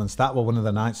performance. That was one of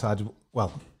the nights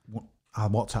I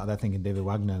walked out there thinking David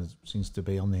Wagner seems to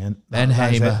be on the end. Ben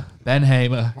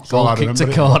Hamer, goal kick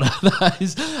to corner.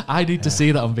 I need to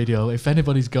see that on video. If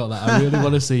anybody's got that, I really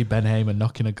want to see Ben Hamer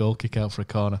knocking a goal kick out for a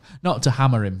corner. Not to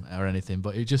hammer him or anything,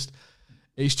 but it's just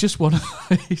it's just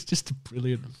a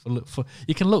brilliant.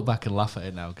 You can look back and laugh at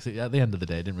it now, because at the end of the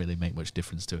day, it didn't really make much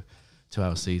difference to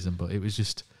our season. But it was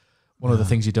just one of the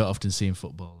things you don't often see in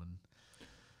football. And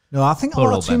no, I think a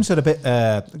lot of teams are a bit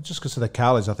just because of the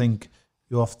Cowleys. I think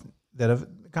they're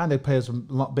kind of players a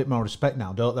bit more respect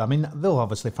now, don't they? I mean, they'll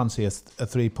obviously fancy a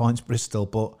 3 points Bristol,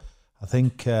 but I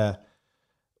think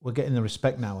we're getting the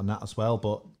respect now and that as well.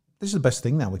 But this is the best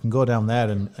thing now. We can go down there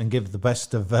and give the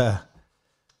best of...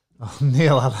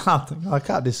 Neil, I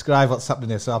can't describe what's happening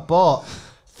here. So I bought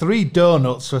 3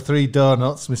 donuts for 3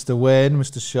 donuts, Mr. Wayne,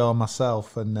 Mr. Shaw,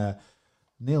 myself, and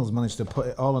Neil's managed to put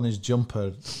it all on his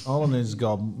jumper, all on his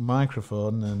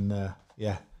microphone, and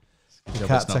you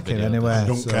can't take it anywhere. I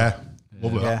don't care.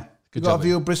 Love it. Yeah. You got a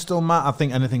view of Bristol, Matt? I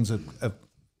think anything's a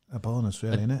bonus,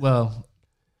 really, isn't it? Well,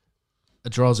 a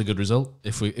draw's a good result.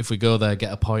 If we go there,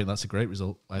 get a point, that's a great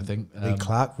result, I think. Lee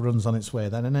Clark runs on its way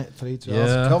then, isn't it? 3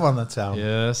 draws. Come on, the town.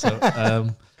 Yeah, so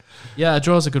a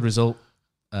draw's a good result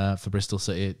for Bristol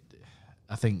City.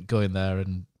 I think going there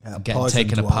and getting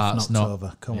taken apart. Not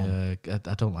over. Come on.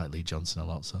 I don't like Lee Johnson a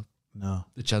lot, so no,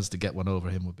 the chance to get one over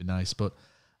him would be nice. But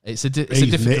it's a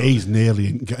difficult. He's nearly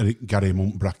in Gary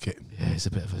Monk bracket. Yeah, he's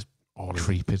a bit of a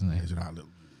creep, isn't he? He's right little.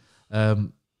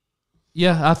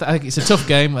 Yeah, I think it's a tough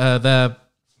game. They're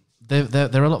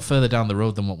a lot further down the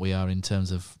road than what we are in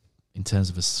terms of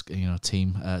a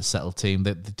team, settled team.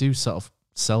 They do sort of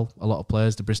sell a lot of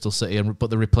players to Bristol City, but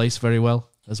they replace very well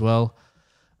as well.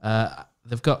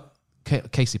 They've got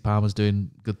Casey Palmer's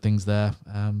doing good things there.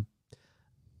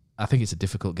 I think it's a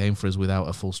difficult game for us without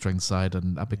a full strength side,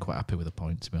 and I'd be quite happy with a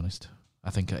point, to be honest. I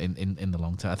think in the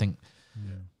long term,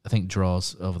 I think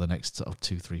draws over the next sort of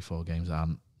 2, 3, 4 games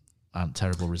aren't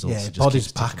terrible results. Yeah,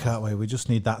 bodies back, aren't we? We just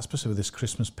need that, especially with this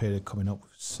Christmas period coming up.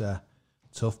 It's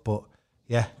tough, but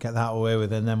yeah, get that away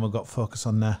with it, and then we've got focus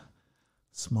on the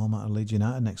small matter Leeds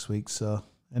United next week. So,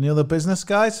 any other business,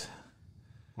 guys?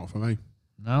 Not for me.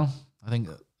 No, I think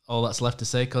all that's left to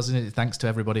say, cousin. Thanks to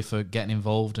everybody for getting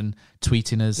involved and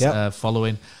tweeting us,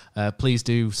 following. Please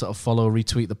do sort of follow,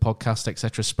 retweet the podcast,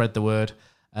 etc. Spread the word.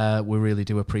 We really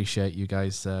do appreciate you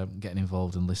guys getting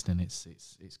involved and listening. It's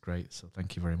great. So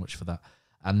thank you very much for that.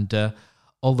 And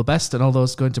all the best, and all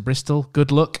those going to Bristol,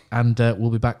 good luck, and we'll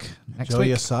be back next week. Enjoy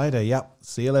your cider. Yep.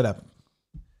 See you later.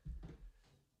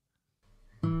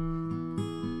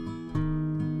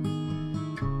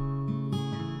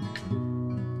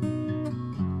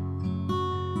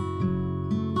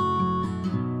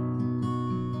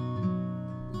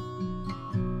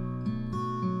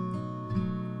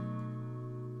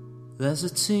 There's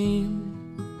a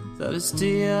team that is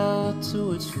dear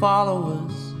to its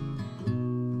followers.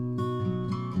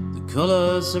 The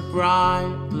colours are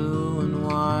bright blue and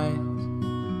white.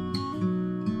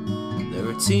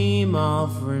 They're a team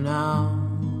of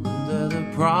renown, and they're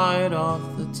the pride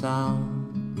of the town.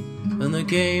 And the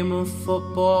game of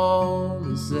football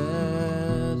is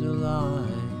their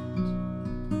delight.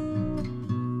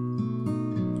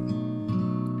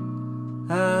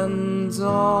 And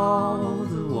all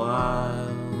the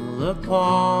while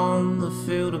upon the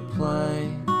field of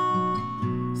play,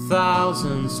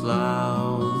 thousands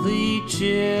loudly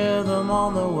cheer them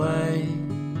on the way.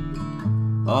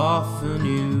 Often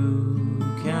you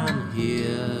can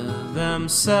hear them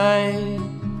say,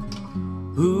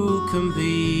 who can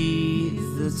beat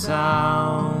the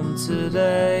town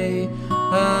today?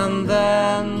 And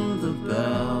then the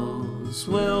bells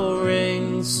will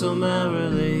ring so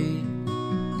merrily,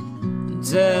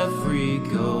 and every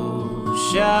goal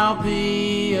shall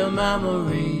be a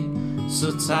memory.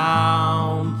 So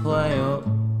town, play up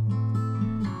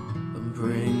and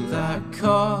bring that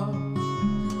cup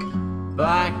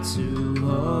back to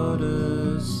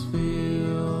Huddersfield.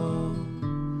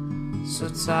 So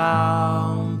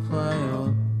town, play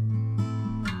up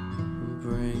and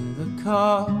bring the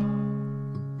cup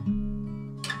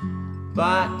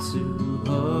back to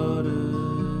Huddersfield.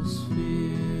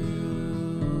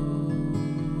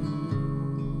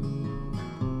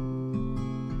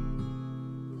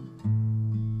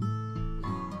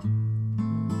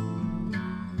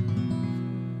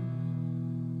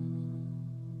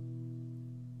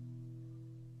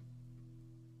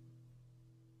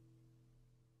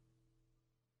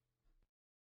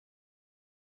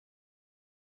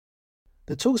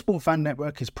 The TalkSport Fan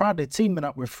Network is proudly teaming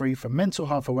up with Free for Mental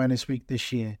Health Awareness Week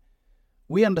this year.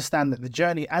 We understand that the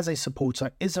journey as a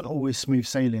supporter isn't always smooth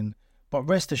sailing, but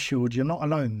rest assured you're not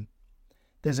alone.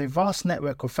 There's a vast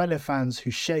network of fellow fans who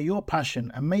share your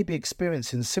passion and may be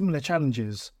experiencing similar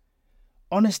challenges.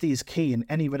 Honesty is key in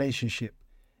any relationship.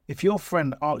 If your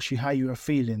friend asks you how you are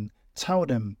feeling, tell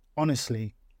them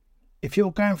honestly. If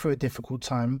you're going through a difficult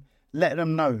time, let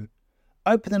them know.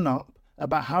 Opening up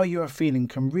about how you are feeling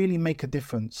can really make a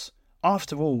difference.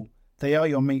 After all, they are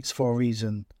your mates for a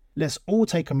reason. Let's all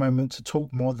take a moment to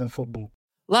talk more than football.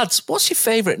 Lads, what's your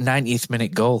favourite 90th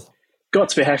minute goal? Got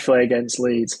to be Hefele against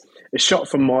Leeds. A shot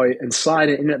from Moy and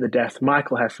sliding in at the death,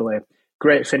 Michael Hefele.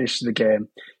 Great finish to the game.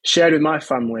 Shared with my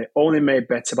family, only made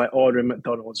better by ordering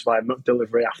McDonald's via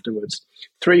McDelivery afterwards.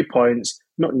 3 points,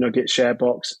 McNugget share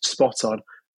box, spot on.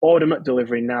 Order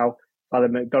McDelivery now via the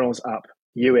McDonald's app.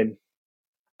 You in.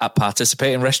 At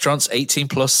participating restaurants, 18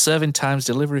 plus, serving times,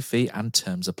 delivery fee and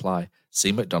terms apply.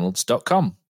 See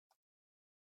mcdonalds.com.